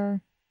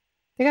where.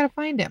 They got to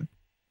find him,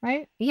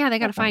 right? Yeah, they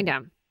got to find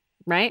him,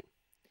 right?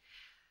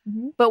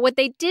 Mhm. But what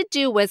they did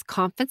do was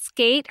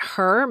confiscate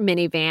her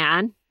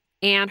minivan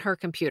and her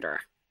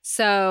computer.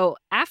 So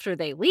after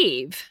they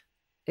leave,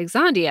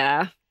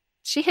 Exondia,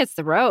 she hits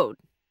the road,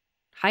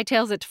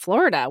 hightails it to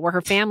Florida where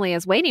her family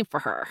is waiting for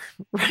her,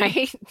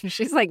 right?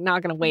 She's like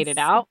not going to wait it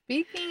out.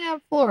 Speaking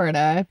of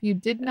Florida, if you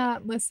did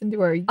not listen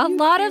to our A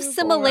lot of YouTube or-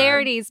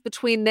 similarities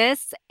between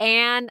this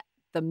and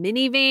the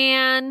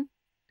minivan.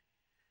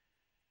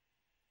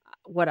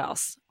 What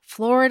else?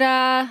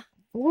 Florida.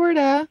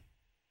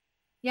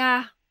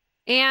 Yeah.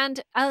 And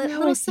a We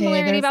little always say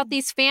similarity there's- about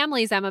these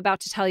families I'm about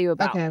to tell you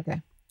about.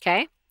 Okay.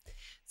 Okay.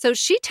 So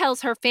she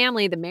tells her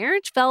family the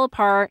marriage fell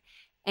apart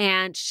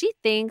and she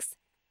thinks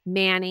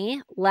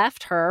Manny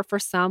left her for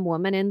some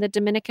woman in the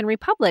Dominican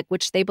Republic,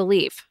 which they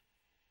believe.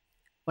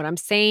 What I'm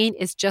saying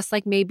is just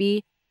like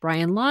maybe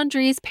Brian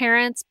Laundrie's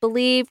parents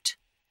believed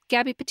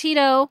Gabby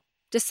Petito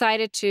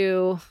decided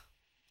to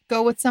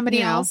Go with somebody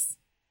You know, else.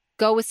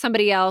 go with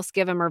somebody else,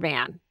 give him her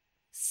van.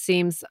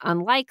 Seems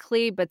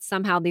unlikely, but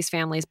somehow these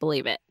families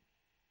believe it.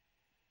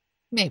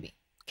 Maybe.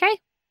 Okay.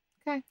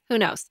 Okay. Who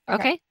knows? Okay.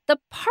 Okay. The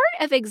part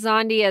of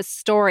Exondia's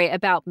story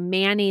about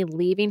Manny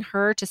leaving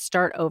her to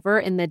start over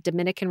in the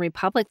Dominican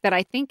Republic that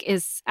I think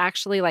is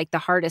actually like the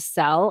hardest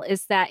sell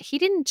is that he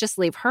didn't just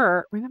leave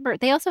her. Remember,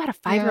 they also had a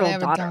 5-year-old Yeah,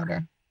 they have a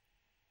daughter.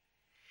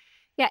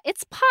 Yeah,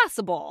 it's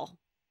possible.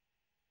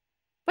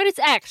 But it's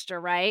extra,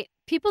 right?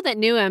 People that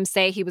knew him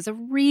say he was a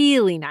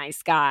really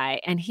nice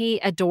guy and he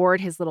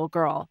adored his little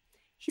girl.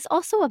 He's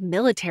also a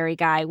military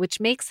guy, which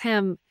makes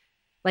him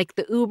like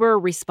the uber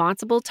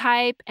responsible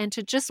type. And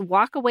to just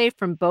walk away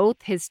from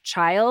both his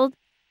child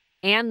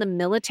and the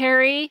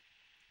military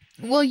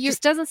Well, you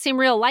just doesn't seem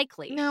real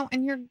likely. no,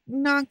 and you're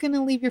not going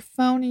to leave your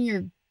phone in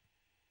your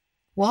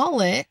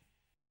wallet.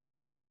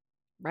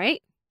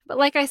 Right? But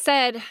like I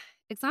said,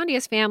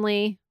 Exondia's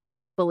family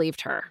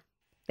believed her.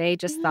 They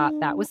just thought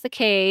that was the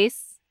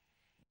case.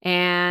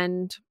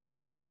 And,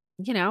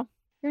 you know,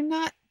 You're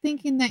not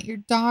thinking that your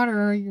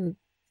daughter or your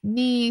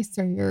niece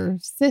or your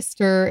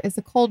sister is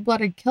a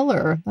cold-blooded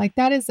killer. Like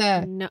that is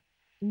a no,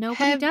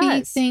 nobody heavy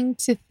does. thing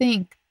to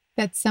think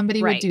that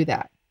somebody Right. would do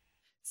that.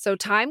 So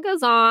time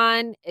goes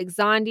on.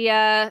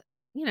 Exondia,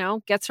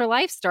 gets her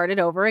life started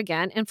over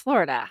again in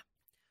Florida.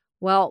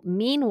 Well,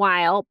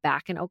 meanwhile,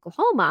 back in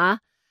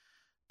Oklahoma,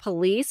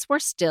 police were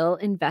still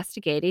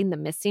investigating the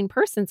missing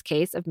persons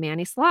case of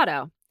Manny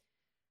Salado.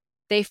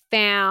 They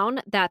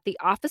found that the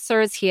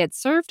officers he had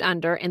served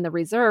under in the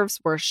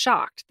reserves were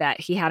shocked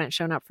that he hadn't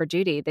shown up for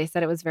duty. They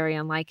said it was very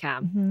unlike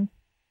him. Mhm.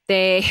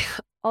 They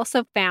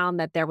also found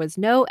that there was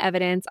no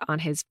evidence on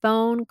his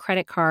phone,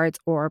 credit cards,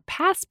 or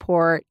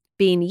passport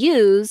being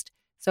used.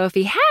 So if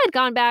he had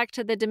gone back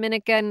to the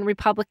Dominican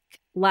Republic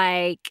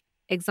like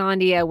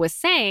Exondia was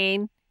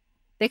saying,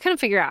 they couldn't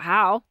figure out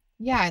how.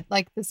 Yeah,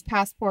 like this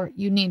passport,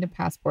 you need a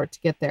passport to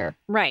get there.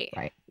 Right.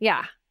 Right.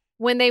 Yeah.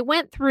 When they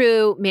went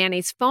through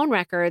Manny's phone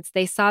records,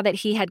 they saw that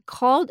he had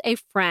called a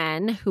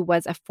friend who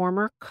was a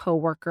former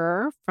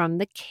coworker from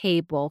the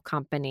cable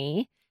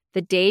company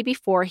the day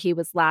before he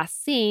was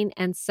last seen.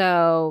 And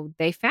so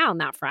they found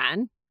that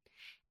friend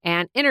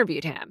and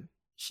interviewed him.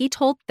 He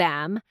told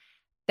them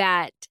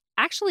that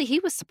actually he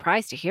was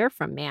surprised to hear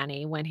from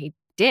Manny when he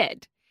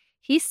did.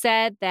 He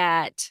said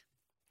that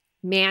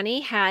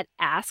Manny had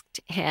asked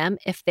him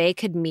if they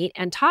could meet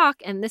and talk.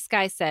 And this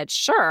guy said,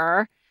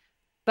 sure.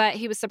 But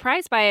he was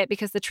surprised by it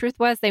because the truth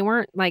was they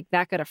weren't like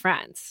that good of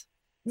friends.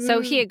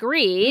 So he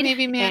agreed.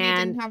 Maybe Manny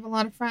and didn't have a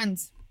lot of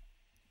friends.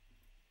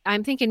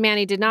 I'm thinking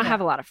Manny did not Yeah.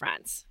 have a lot of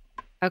friends.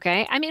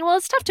 Okay. I mean, well,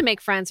 it's tough to make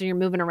friends when you're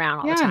moving around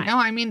all the time. No,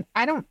 I mean,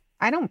 I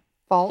don't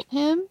fault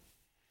him.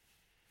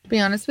 To be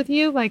honest with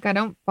you, like I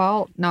don't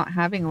fault not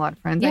having a lot of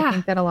friends. Yeah. I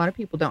think that a lot of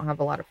people don't have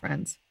a lot of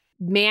friends.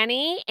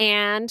 Manny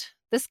and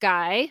this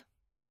guy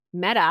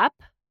met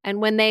up. And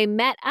when they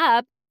met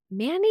up,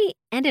 Manny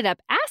ended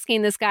up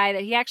asking this guy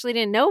that he actually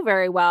didn't know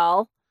very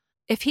well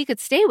if he could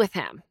stay with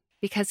him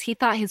because he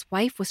thought his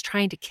wife was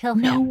trying to kill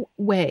him. No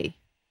way.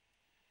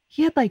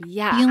 He had like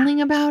Yeah. feeling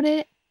about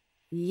it.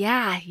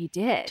 Yeah, he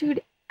did.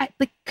 Dude,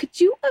 could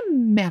you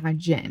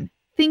imagine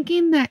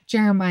thinking that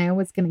Jeremiah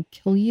was going to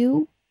kill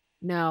you?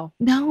 No.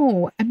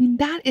 No. I mean,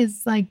 that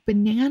is like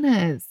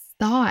bananas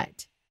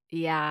thought.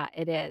 Yeah,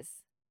 it is.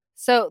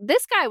 So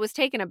this guy was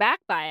taken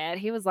aback by it.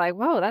 He was like,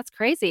 whoa, that's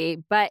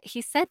crazy. But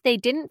he said they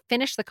didn't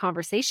finish the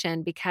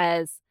conversation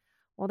because,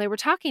 while they were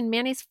talking,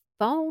 Manny's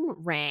phone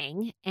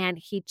rang and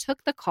he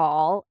took the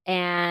call.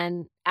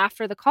 And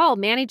after the call,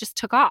 Manny just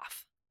took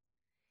off.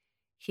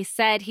 He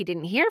said he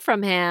didn't hear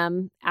from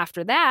him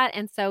after that.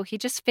 And so he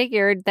just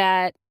figured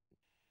that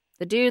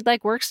the dude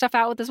like worked stuff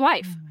out with his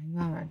wife. Oh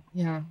my God.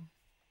 Yeah.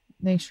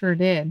 They sure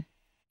did.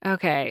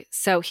 Okay,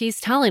 so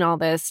he's telling all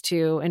this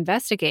to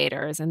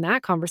investigators, and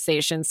that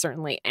conversation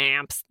certainly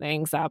amps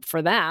things up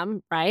for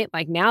them, right?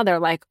 Like now they're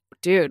like,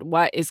 dude,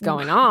 what is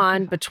going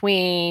on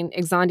between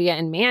Exondia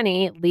and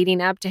Manny leading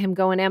up to him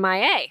going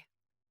MIA?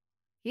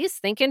 He's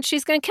thinking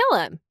she's going to kill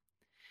him.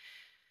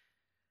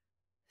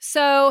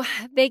 So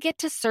they get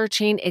to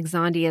searching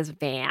Exondia's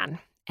van,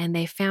 and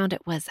they found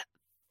it was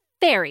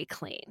very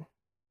clean,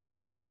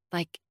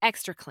 like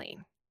extra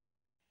clean.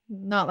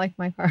 Not like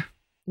my car.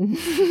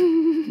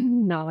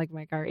 Not like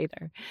my car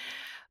either.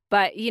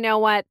 But you know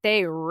what?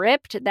 They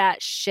ripped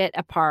that shit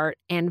apart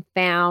and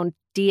found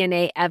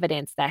DNA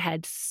evidence that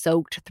had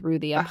soaked through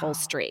the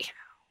upholstery.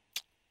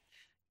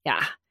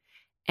 Yeah.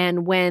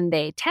 And when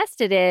they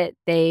tested it,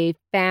 they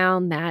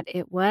found that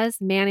it was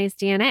Manny's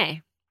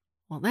DNA.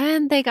 Well,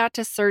 then they got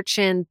to search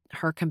in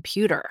her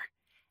computer.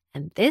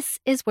 And this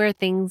is where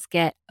things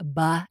get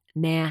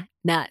bananas.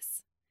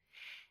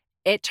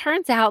 It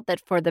turns out that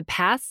for the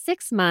past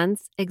 6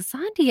 months,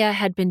 Exondia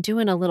had been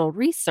doing a little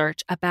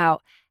research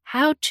about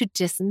how to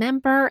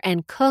dismember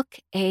and cook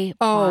a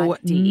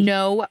body.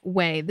 No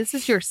way. This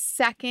is your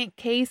second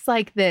case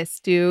like this,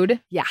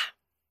 dude. Yeah.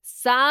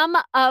 Some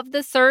of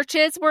the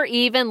searches were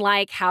even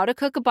like how to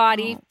cook a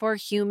body for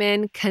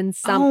human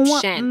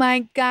consumption. Oh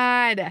my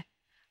God.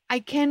 I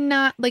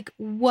cannot, like,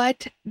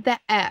 what the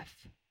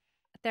F?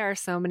 There are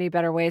so many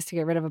better ways to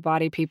get rid of a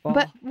body, people.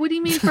 But what do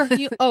you mean for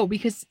you? Oh,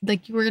 because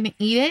like you were going to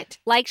eat it?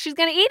 Like she's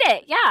going to eat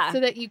it. Yeah. So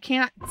that you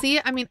can't see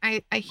it? I mean,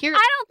 I hear.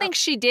 I don't think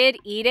she did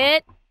eat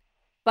it,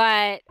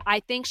 but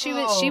I think she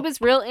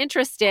was real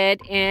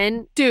interested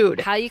in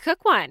how you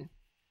cook one.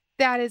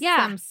 That is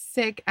some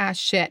sick ass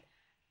shit.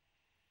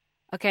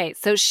 Okay,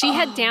 so she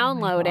had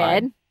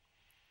downloaded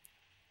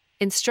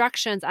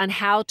instructions on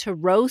how to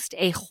roast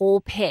a whole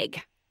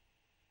pig.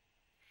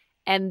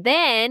 And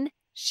then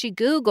she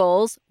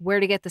Googles where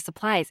to get the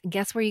supplies. And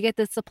guess where you get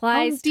the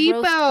supplies? Home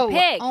Depot. To roast a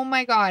pig. Oh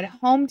my God.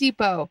 Home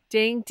Depot.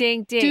 Ding,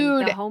 ding, ding.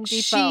 Dude, the Home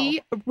Depot.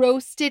 She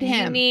roasted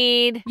him.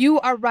 You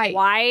are right.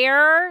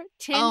 Wire,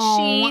 tin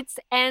sheets,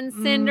 and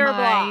cinder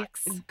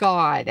blocks.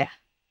 God.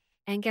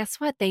 And guess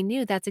what? They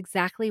knew that's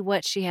exactly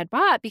what she had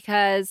bought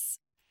because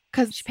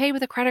she paid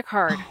with a credit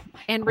card.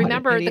 And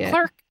remember, the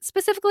clerk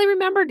specifically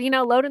remembered,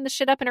 loading the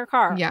shit up in her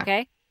car. Yeah.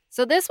 Okay.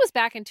 So this was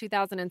back in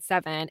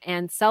 2007,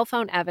 and cell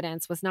phone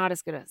evidence was not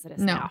as good as it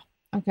is now.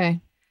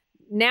 Okay.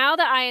 Now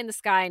the eye in the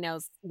sky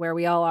knows where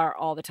we all are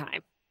all the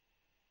time.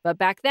 But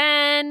back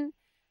then,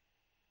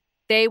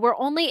 they were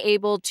only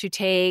able to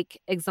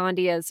take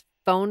Exondia's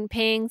phone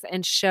pings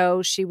and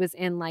show she was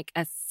in like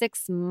a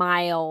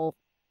 6-mile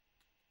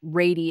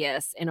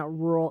radius in a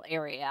rural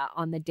area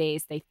on the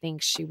days they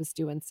think she was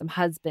doing some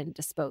husband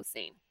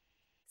disposing.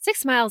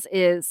 6 miles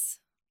is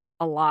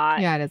a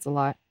lot. Yeah, it is a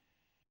lot.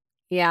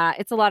 Yeah,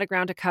 it's a lot of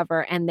ground to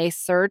cover. And they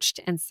searched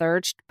and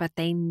searched, but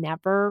they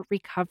never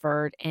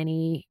recovered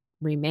any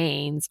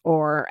remains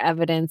or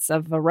evidence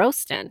of a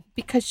roasting.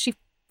 Because she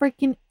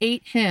freaking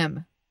ate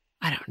him.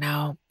 I don't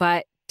know.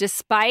 But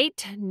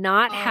despite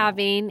not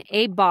having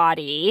a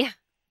body,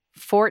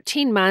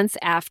 14 months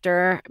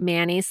after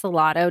Manny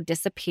Salado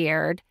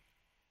disappeared,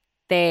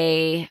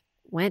 they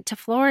went to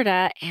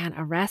Florida and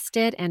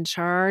arrested and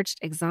charged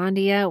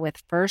Exondia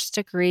with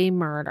first-degree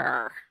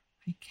murder.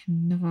 I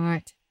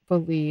cannot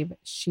believe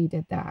she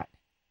did that.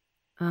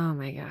 Oh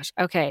my gosh.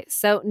 Okay,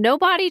 so no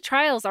body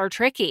trials are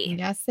tricky.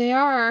 Yes, they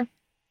are.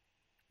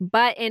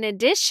 But in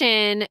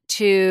addition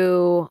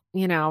to,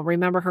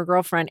 remember her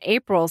girlfriend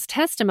April's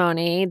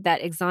testimony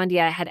that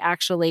Exondia had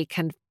actually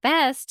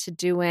confessed to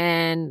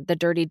doing the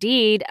dirty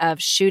deed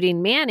of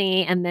shooting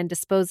Manny and then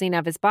disposing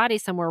of his body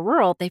somewhere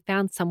rural, they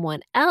found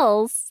someone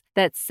else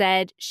that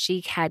said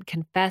she had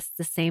confessed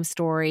the same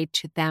story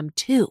to them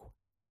too.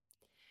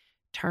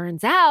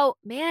 Turns out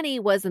Manny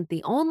wasn't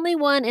the only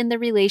one in the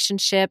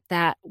relationship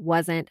that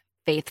wasn't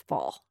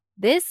faithful.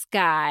 This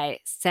guy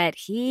said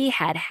he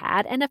had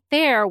had an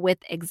affair with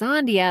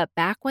Exondia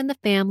back when the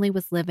family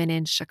was living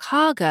in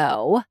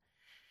Chicago.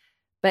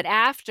 But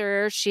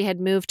after she had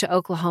moved to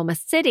Oklahoma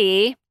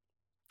City,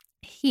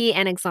 he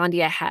and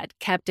Exondia had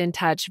kept in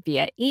touch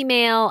via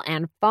email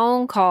and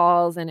phone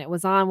calls. And it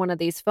was on one of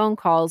these phone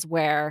calls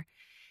where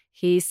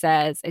he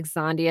says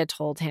Exondia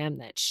told him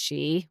that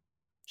she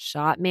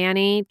shot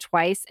Manny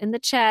twice in the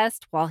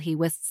chest while he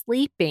was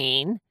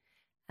sleeping.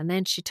 And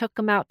then she took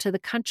him out to the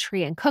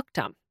country and cooked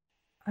him.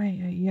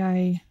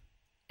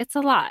 It's a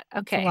lot.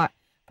 Okay. It's a lot.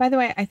 By the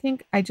way, I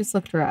think I just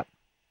looked her up.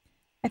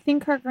 I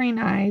think her green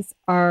eyes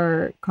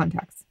are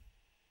contacts.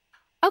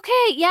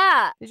 Okay,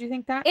 yeah. Did you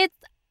think that?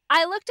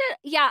 I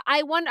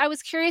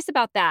was curious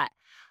about that.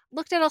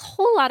 Looked at a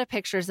whole lot of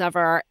pictures of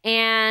her,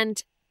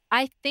 and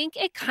I think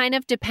it kind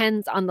of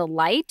depends on the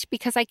light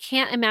because I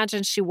can't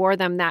imagine she wore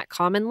them that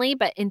commonly,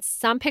 but in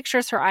some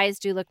pictures her eyes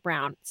do look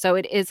brown. So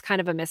it is kind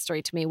of a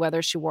mystery to me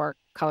whether she wore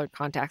colored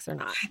contacts or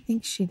not. I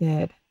think she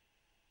did.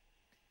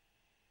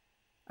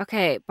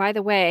 Okay, by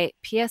the way,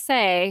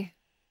 PSA,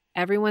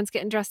 everyone's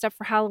getting dressed up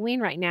for Halloween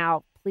right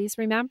now. Please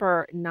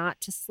remember not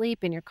to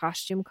sleep in your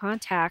costume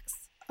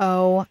contacts.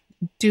 Oh,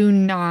 do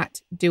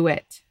not do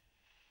it.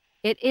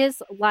 It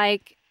is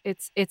like,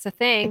 it's a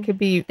thing. It could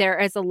be. There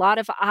is a lot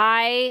of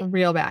eye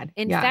real bad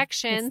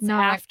infections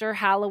after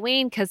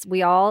Halloween because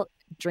we all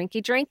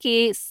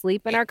drinky,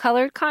 sleep in our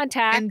colored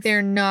contacts. And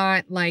they're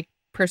not like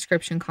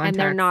prescription contacts.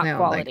 And they're not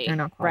quality. Like, they're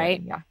not quality.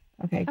 Right? Yeah.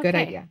 Okay, good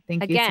idea.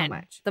 Thank you so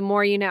much. The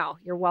more you know.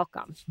 You're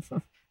welcome.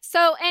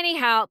 So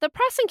anyhow, the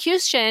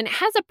prosecution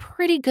has a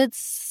pretty good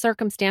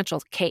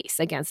circumstantial case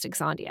against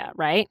Exondia,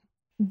 right?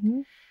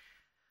 Mm-hmm.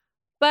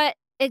 But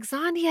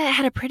Exondia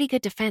had a pretty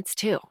good defense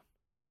too.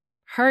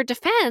 Her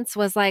defense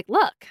was like,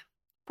 look,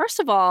 first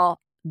of all,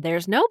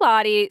 there's no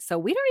body, so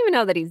we don't even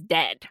know that he's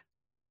dead.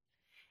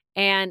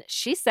 And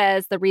she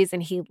says the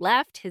reason he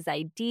left his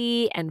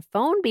ID and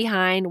phone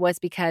behind was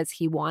because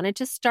he wanted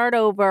to start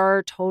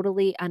over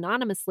totally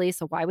anonymously.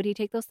 So why would he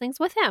take those things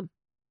with him?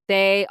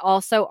 They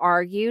also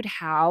argued,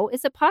 how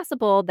is it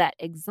possible that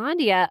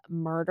Exondia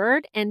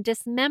murdered and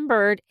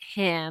dismembered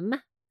him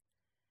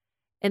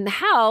in the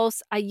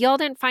house? Y'all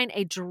didn't find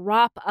a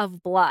drop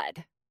of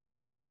blood,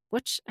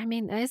 which, I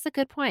mean, that is a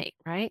good point,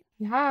 right?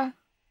 Yeah.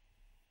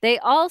 They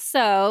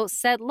also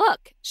said,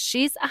 look,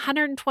 she's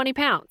 120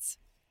 pounds.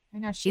 I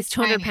know. She's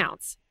 200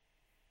 pounds.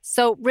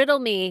 So riddle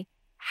me,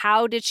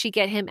 how did she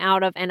get him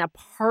out of an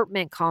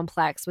apartment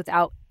complex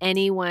without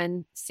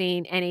anyone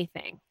seeing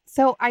anything?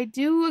 So I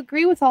do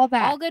agree with all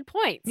that. All good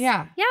points.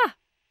 Yeah.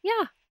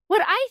 Yeah.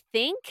 What I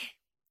think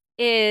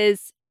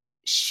is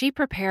she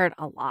prepared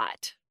a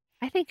lot.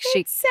 I think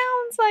It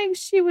sounds like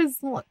she was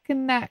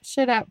looking that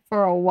shit up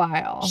for a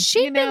while.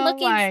 she'd been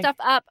looking stuff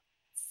up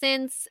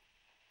since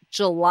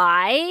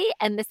July,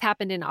 and this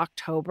happened in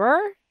October.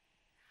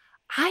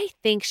 I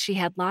think she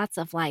had lots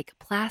of like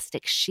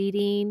plastic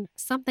sheeting,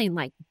 something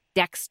like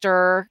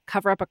Dexter,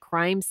 cover up a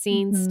crime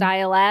scene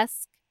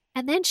style-esque.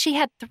 And then she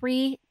had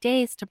 3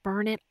 days to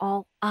burn it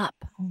all up.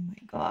 Oh my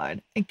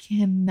God. I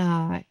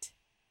cannot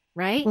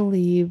Right?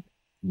 believe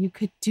you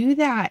could do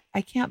that.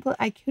 I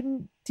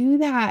couldn't do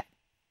that.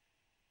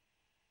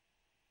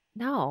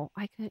 No,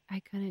 I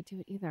couldn't do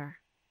it either.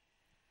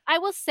 I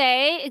will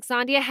say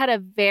Exondia had a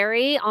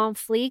very on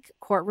fleek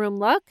courtroom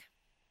look.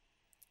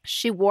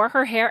 She wore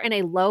her hair in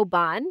a low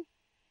bun,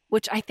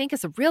 which I think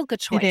is a real good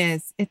choice. It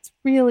is. It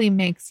really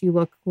makes you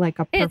look like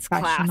a It's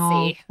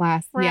professional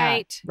classy.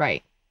 Right. Yeah,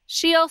 right.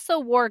 She also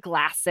wore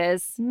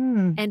glasses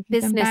and Even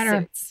business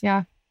better. suits.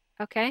 Yeah.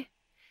 Okay.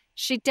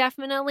 She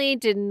definitely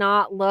did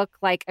not look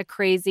like a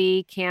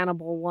crazy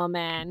cannibal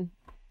woman,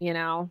 you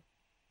know.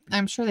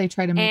 I'm sure they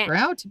try to make her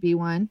out to be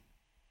one.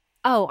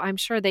 Oh, I'm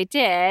sure they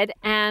did.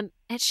 And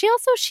she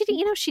also,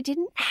 she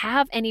didn't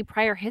have any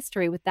prior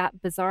history with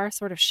that bizarre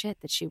sort of shit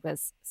that she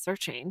was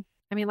searching.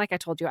 I mean, like I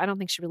told you, I don't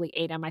think she really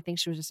ate them. I think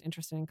she was just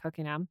interested in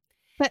cooking them.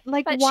 But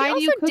But why she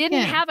do you also cook didn't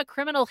them? have a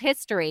criminal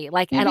history,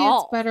 like Maybe at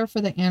all. it's better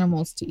for the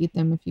animals to eat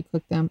them if you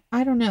cook them.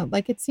 I don't know.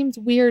 Like, it seems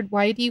weird.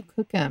 Why do you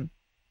cook them?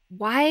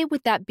 Why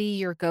would that be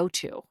your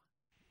go-to?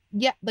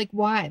 Yeah, like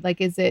why?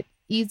 Like, is it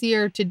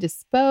easier to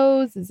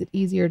dispose? Is it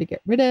easier to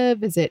get rid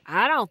of? Is it?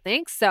 I don't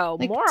think so.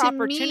 Like, More to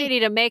opportunity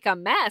to make a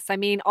mess. I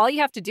mean, all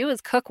you have to do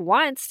is cook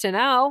once to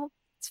know.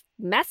 It's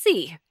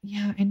messy.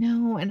 Yeah, I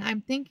know. And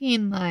I'm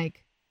thinking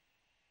like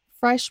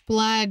fresh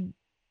blood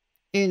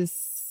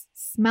is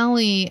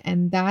smelly,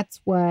 and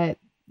that's what,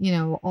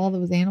 all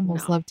those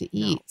animals No, love to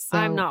eat. No, So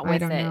I'm not with I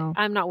don't it. know.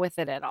 I'm not with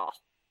it at all.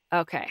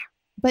 Okay.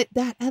 But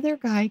that other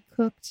guy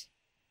cooked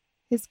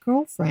his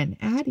girlfriend,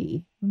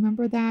 Addie.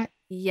 Remember that?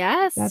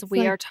 Yes, That's we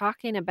like- are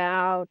talking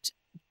about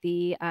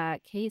the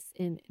case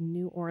in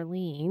New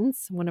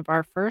Orleans, one of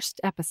our first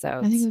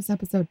episodes. I think it was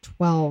episode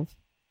 12.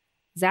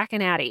 Zach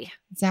and Addie.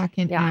 Zach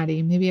and Yeah.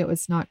 Addie. Maybe it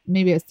was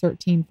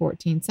 13,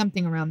 14,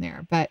 something around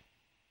there. But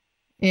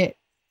it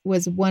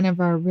was one of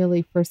our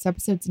really first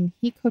episodes, and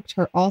he cooked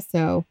her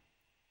also.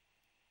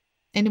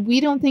 And we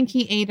don't think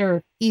he ate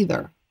her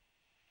either.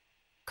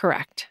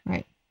 Correct.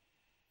 Right.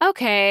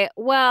 Okay.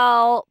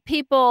 Well,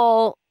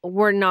 people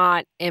were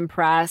not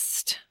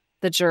impressed.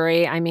 The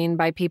jury, I mean,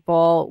 by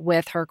people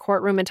with her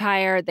courtroom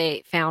attire,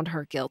 they found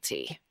her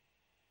guilty.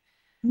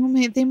 Well,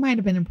 they might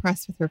have been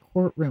impressed with her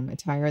courtroom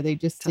attire. They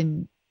just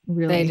didn't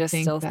really They just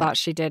think still that- thought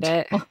she did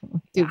it.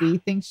 Do we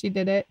think she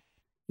did it?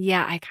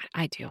 Yeah,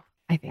 I do.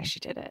 I think Okay. she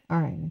did it. All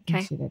right. I think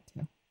Okay. she did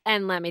too.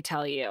 And let me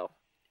tell you,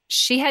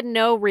 she had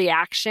no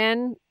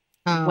reaction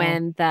Oh,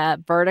 when the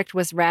verdict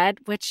was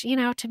read, which,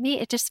 to me,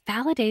 it just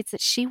validates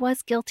that she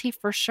was guilty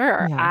for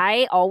sure. Yeah.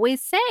 I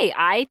always say,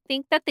 I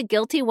think that the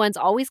guilty ones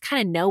always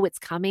kind of know it's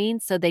coming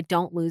so they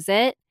don't lose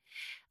it.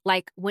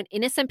 Like when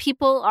innocent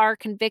people are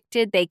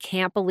convicted, they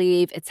can't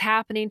believe it's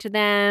happening to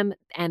them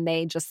and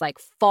they just like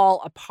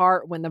fall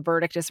apart when the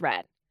verdict is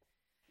read.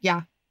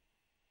 yeah.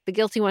 The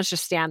guilty ones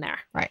just stand there.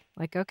 Right.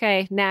 Like,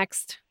 okay,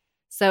 next.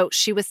 So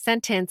she was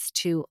sentenced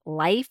to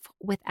life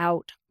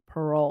without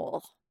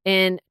parole.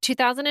 In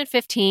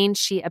 2015,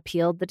 she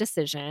appealed the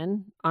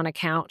decision on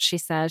account, she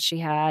says, she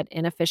had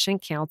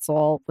inefficient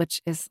counsel,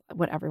 which is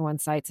what everyone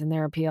cites in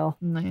their appeal.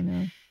 I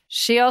know.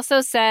 She also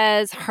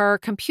says her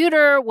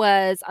computer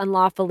was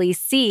unlawfully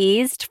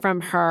seized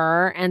from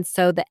her, and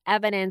so the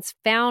evidence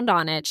found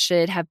on it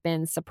should have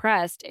been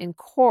suppressed in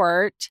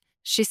court.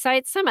 She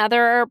cites some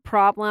other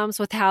problems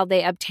with how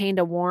they obtained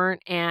a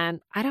warrant, and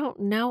I don't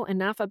know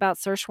enough about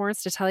search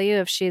warrants to tell you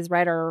if she's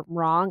right or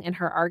wrong in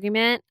her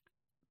argument,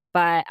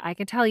 but I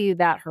can tell you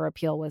that her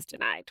appeal was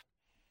denied.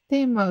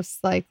 They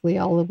most likely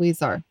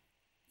always are.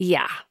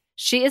 Yeah.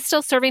 She is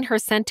still serving her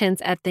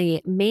sentence at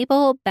the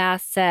Mabel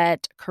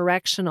Bassett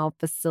Correctional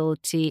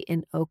Facility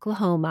in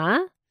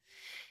Oklahoma.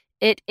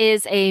 It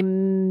is a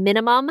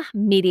minimum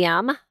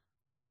medium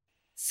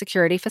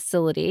security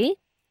facility.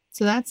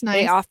 So that's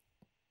They nice.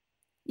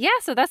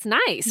 so that's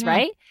nice, Yeah.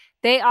 right?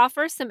 They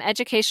offer some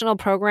educational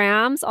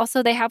programs.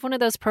 Also, they have one of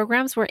those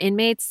programs where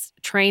inmates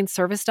train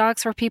service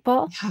dogs for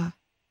people. Yeah.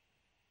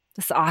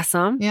 That's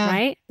awesome, Yeah.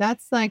 right?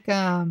 That's like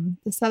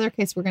this other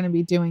case we're going to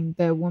be doing.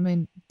 The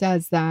woman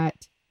does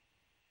that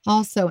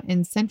also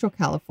in Central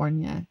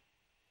California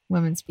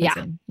women's Yeah.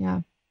 prison.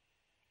 Yeah.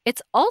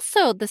 It's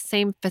also the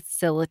same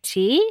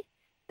facility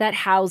that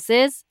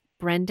houses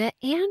Brenda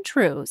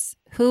Andrews,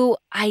 who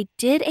I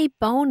did a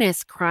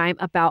bonus crime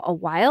about a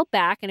while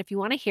back. And if you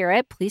want to hear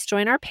it, please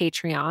join our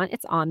Patreon.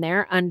 It's on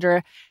there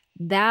under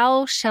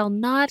Thou Shall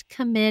Not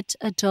Commit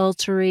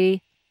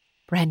Adultery,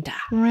 Brenda.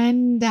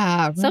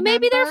 Brenda. So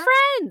maybe they're remember?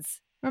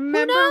 friends.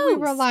 Remember, we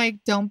were knows?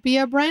 like, don't be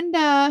a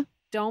Brenda.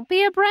 Don't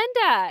be a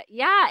Brenda.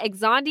 Yeah,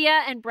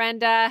 Exondia and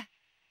Brenda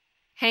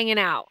hanging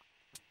out.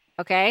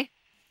 Okay.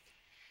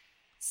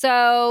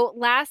 So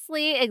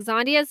lastly,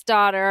 Exondia's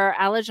daughter,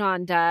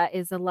 Alejandra,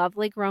 is a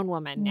lovely grown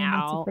woman Oh,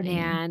 that's a now. pretty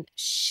name. And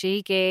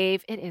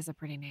it is a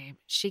pretty name.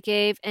 She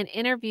gave an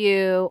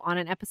interview on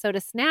an episode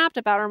of Snapped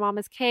about her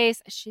mama's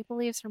case. She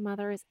believes her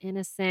mother is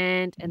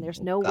innocent and there's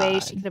Oh, no way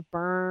she God. could have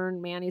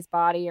burned Manny's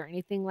body or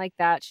anything like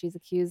that she's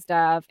accused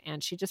of.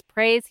 And she just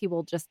prays he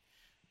will just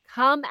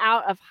come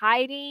out of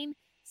hiding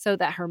so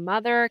that her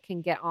mother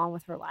can get on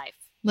with her life.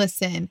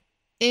 Listen,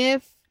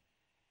 if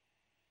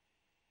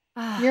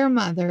your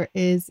mother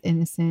is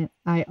innocent,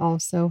 I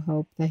also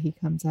hope that he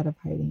comes out of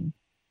hiding.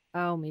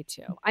 Oh, me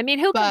too. I mean,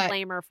 who can But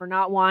blame her for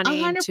not wanting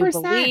to 100%,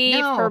 believe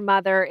no. her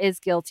mother is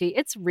guilty?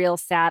 It's real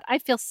sad. I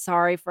feel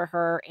sorry for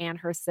her and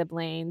her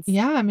siblings.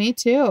 Yeah, me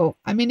too.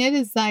 I mean, it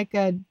is like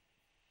a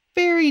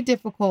very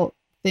difficult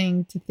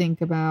thing to think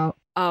about.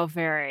 Oh,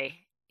 very.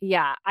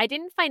 Yeah. I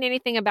didn't find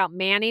anything about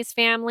Manny's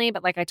family,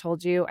 but like I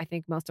told you, I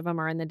think most of them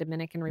are in the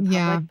Dominican Republic.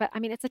 Yeah. But I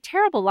mean, it's a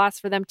terrible loss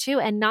for them too.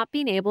 And not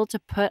being able to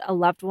put a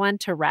loved one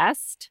to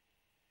rest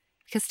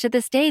because to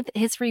this day,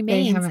 his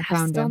remains haven't have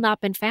found still him.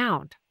 not been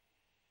found.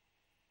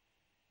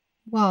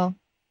 Well,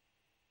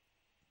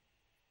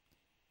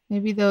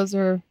 maybe those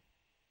are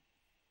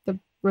the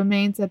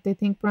remains that they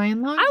think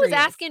Brian Laundrie I was is.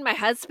 asking my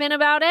husband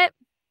about it.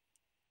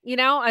 You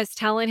know, I was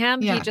telling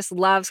him Yeah. he just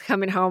loves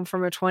coming home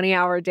from a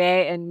 20-hour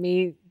day and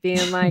me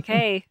being like,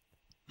 hey,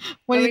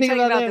 What do let you me think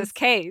tell about this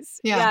case?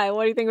 Yeah.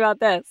 What do you think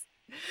about this?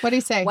 What do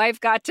you say? Wife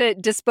got to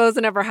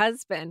disposing of her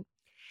husband.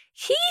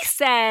 He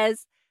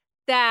says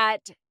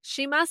that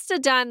she must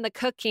have done the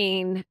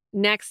cooking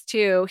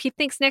he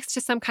thinks next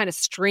to some kind of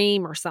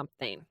stream or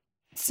something.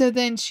 So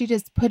then she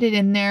just put it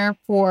in there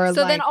for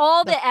So like then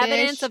all the the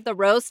evidence fish? of the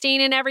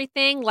roasting and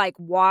everything like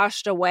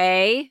washed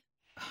away.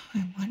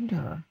 I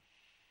wonder.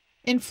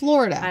 In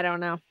Florida. I don't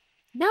know.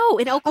 No,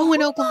 in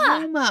Oklahoma.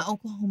 Oh, in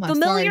Oklahoma.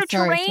 Familiar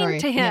sorry, terrain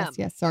to him.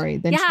 Yes, sorry.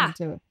 Then she Yeah. went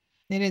to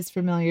it is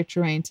familiar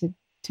terrain to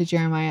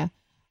Jeremiah.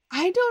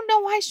 I don't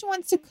know why she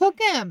wants to cook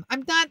him.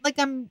 That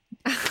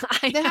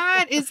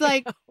is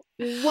like,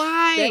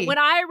 why? When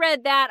I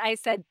read that, I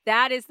said,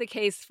 that is the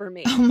case for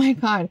me. Oh my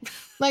God.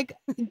 Like,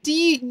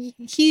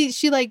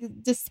 she like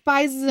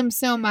despises him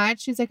so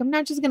much. She's like, I'm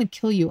not just going to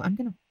kill you. I'm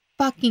going to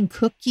fucking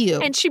cook you.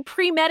 And she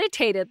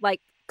premeditated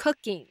like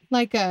cooking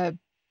like a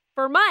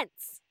for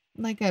months.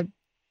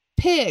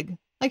 pig.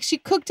 Like she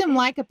cooked him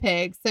like a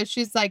pig. So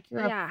she's like,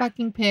 you're Yeah. a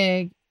fucking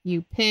pig.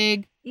 You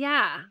pig.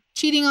 Yeah.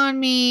 Cheating on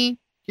me.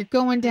 You're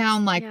going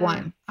down like Yeah.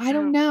 one. I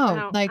don't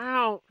know.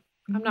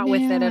 I'm not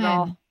with it at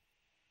all.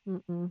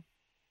 man. Mm-mm.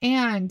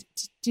 And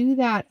to do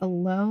that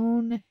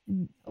alone.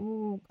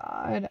 Oh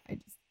God.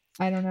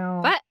 I don't know.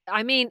 But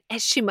I mean,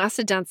 she must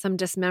have done some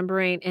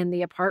dismembering in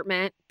the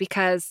apartment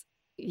because,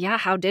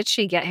 how did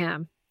she get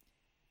him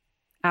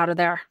out of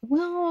there?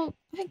 Well,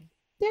 like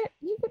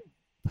you could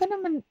put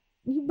him in,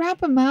 you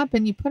wrap him up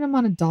and you put him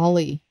on a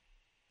dolly.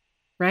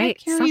 Right?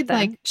 carried, Something.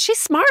 like- She's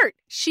smart.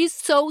 She's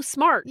so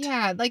smart.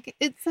 Yeah. Like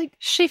it's like,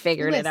 She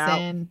figured it out.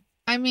 listen,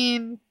 I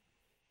mean,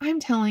 I'm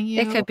telling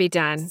you. It could be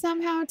done.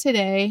 Somehow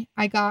today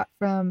I got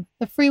from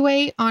the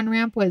freeway on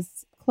ramp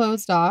was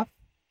closed off,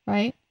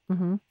 right?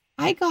 Mm-hmm.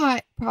 I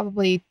got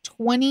probably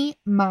 20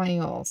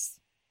 miles.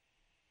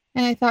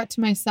 And I thought to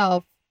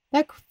myself,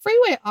 that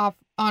freeway off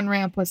on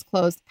ramp was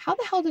closed. How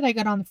the hell did I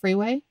get on the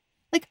freeway?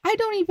 Like, I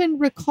don't even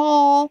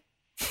recall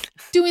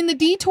doing the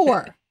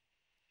detour,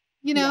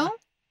 you know? Yeah.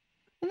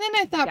 And then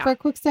I thought Yeah. for a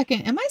quick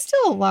second, am I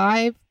still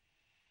alive?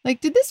 Like,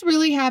 did this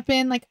really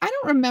happen? Like, I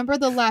don't remember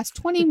the last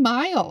 20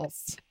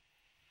 miles.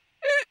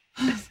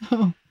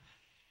 So,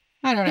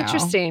 I don't know.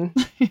 Interesting.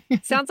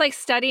 Sounds like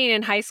studying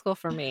in high school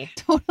for me.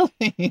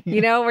 Totally.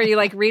 You know, where you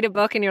like read a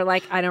book and you're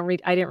like, I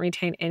didn't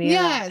retain any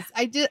of that. Yes,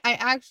 I did. I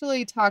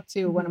actually talked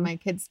to one of Mhm. my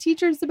kids'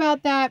 teachers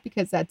about that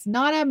because that's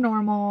not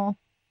abnormal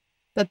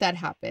that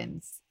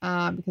happens.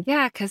 Because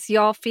Yeah, because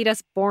y'all feed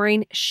us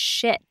boring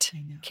shit. I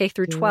know, K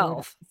through dude,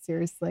 12.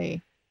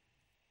 seriously.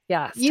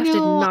 Yeah, stuff You did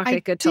know, not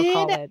get good till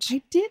college.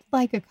 I did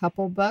like a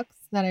couple books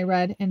that I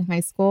read in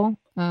high school.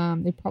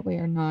 They probably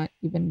are not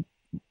even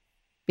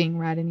being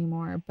read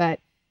anymore, but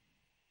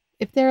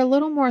if they're a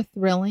little more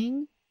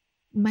thrilling,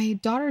 my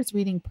daughter's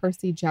reading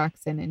Percy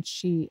Jackson and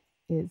she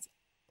is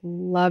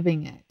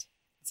loving it.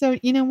 So,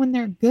 when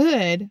they're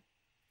good,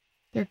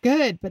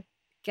 but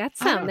Get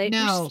I some. don't They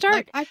know. should start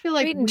Like, I feel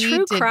like reading we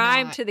true did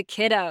crime not. to the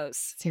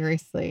kiddos.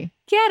 Seriously.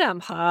 Get them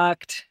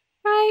hooked.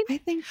 Right? I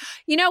think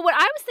What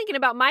I was thinking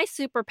about my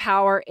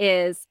superpower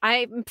is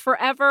I'm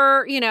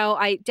forever,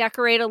 I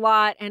decorate a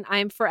lot and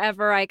I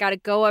got to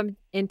go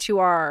into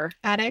our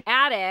attic.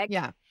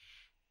 attic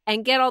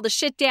and get all the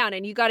shit down.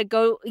 And you got to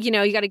go, you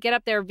got to get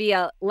up there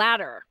via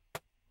ladder.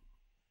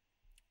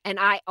 And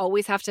I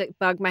always have to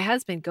bug my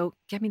husband, go,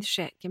 give me the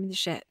shit.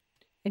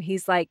 And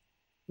he's like,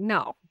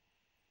 no,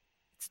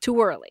 it's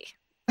too early.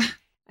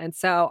 And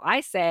so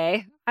I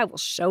say, I will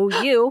show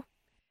you.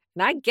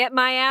 And I get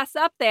my ass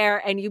up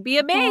there and you'd be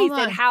amazed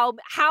at how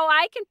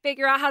I can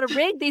figure out how to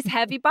rig these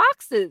heavy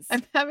boxes.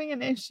 I'm having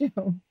an issue.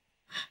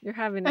 You're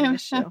having an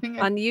issue.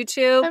 On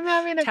YouTube, I'm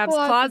having a Tab's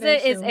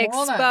closet is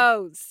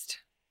exposed.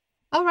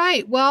 All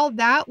right. Well,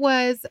 that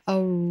was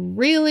a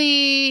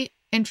really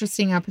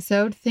interesting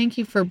episode. Thank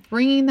you for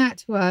bringing that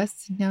to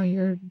us. Now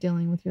you're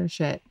dealing with your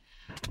shit.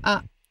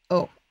 That's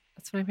what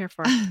I'm here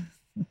for.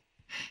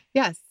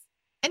 Yes.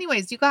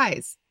 Anyways, you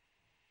guys,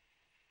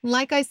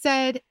 like I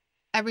said,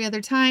 every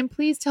other time,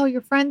 please tell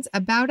your friends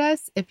about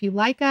us if you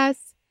like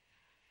us.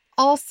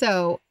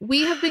 Also,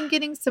 we have been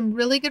getting some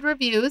really good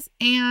reviews,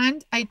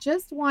 and I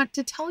just want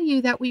to tell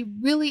you that we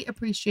really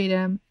appreciate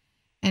them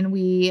and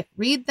we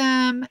read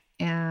them.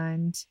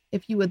 And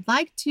if you would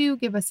like to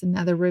give us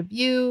another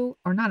review,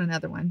 or not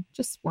another one,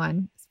 just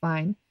one, it's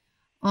fine.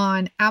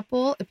 On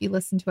Apple, if you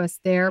listen to us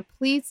there,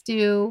 please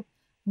do.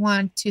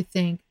 Want to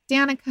thank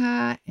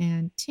Danica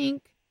and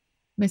Tink,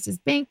 Mrs.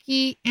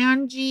 Banky,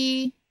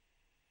 Angie,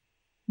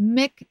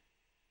 Mick,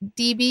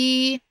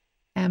 DB,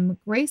 M.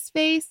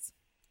 Graceface,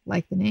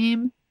 like the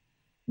name,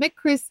 Mick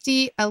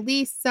Christie,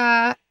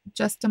 Elisa,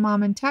 Just a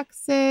Mom in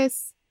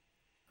Texas,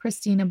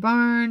 Christina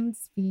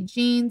Barnes, V.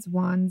 Jeans,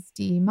 Wands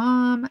D.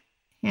 Mom,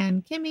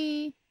 Han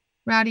Kimmy,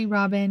 Rowdy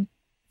Robin.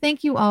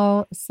 Thank you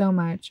all so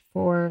much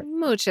for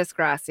Muchas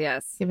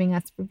gracias. giving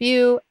us a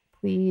review.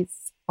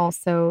 Please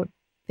also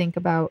think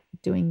about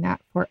doing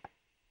that for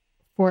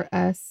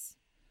us.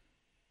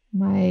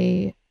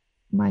 My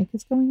mic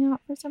is going out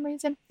for some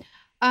reason.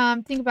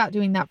 Think about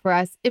doing that for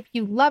us. If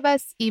you love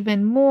us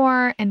even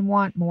more and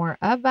want more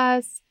of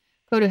us,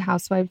 go to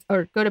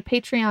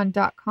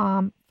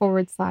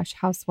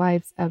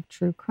patreon.com/Housewives of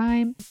True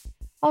Crime.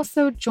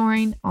 Also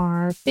join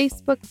our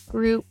Facebook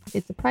group.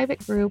 It's a private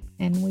group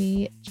and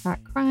we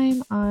chat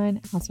crime on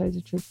Housewives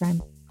of True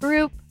Crime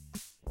group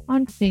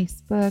on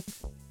Facebook.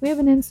 We have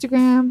an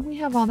Instagram. We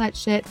have all that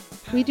shit.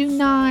 We do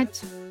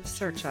not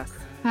Search us.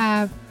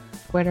 have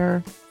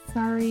Twitter.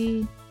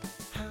 Sorry.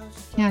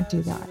 Can't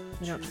do that.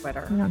 We don't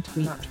Twitter. We don't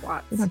tweet. We're not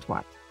twats. We don't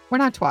twat. We're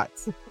not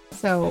twats.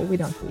 So we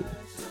don't tweet.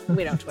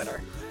 We don't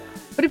Twitter.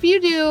 But if you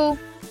do,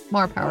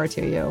 more power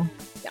to you.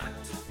 Yeah.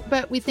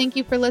 But we thank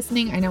you for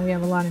listening. I know we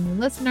have a lot of new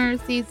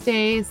listeners these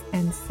days.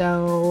 And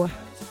so,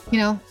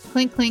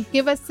 clink, clink,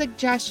 give us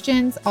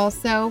suggestions.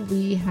 Also,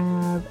 we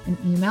have an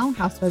email,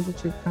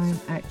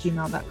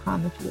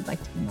 housewivesofTrueCrime@gmail.com if you would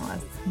like to email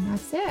us. And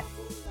that's it.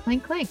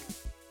 Clink, clink.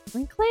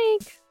 Clink,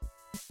 clink.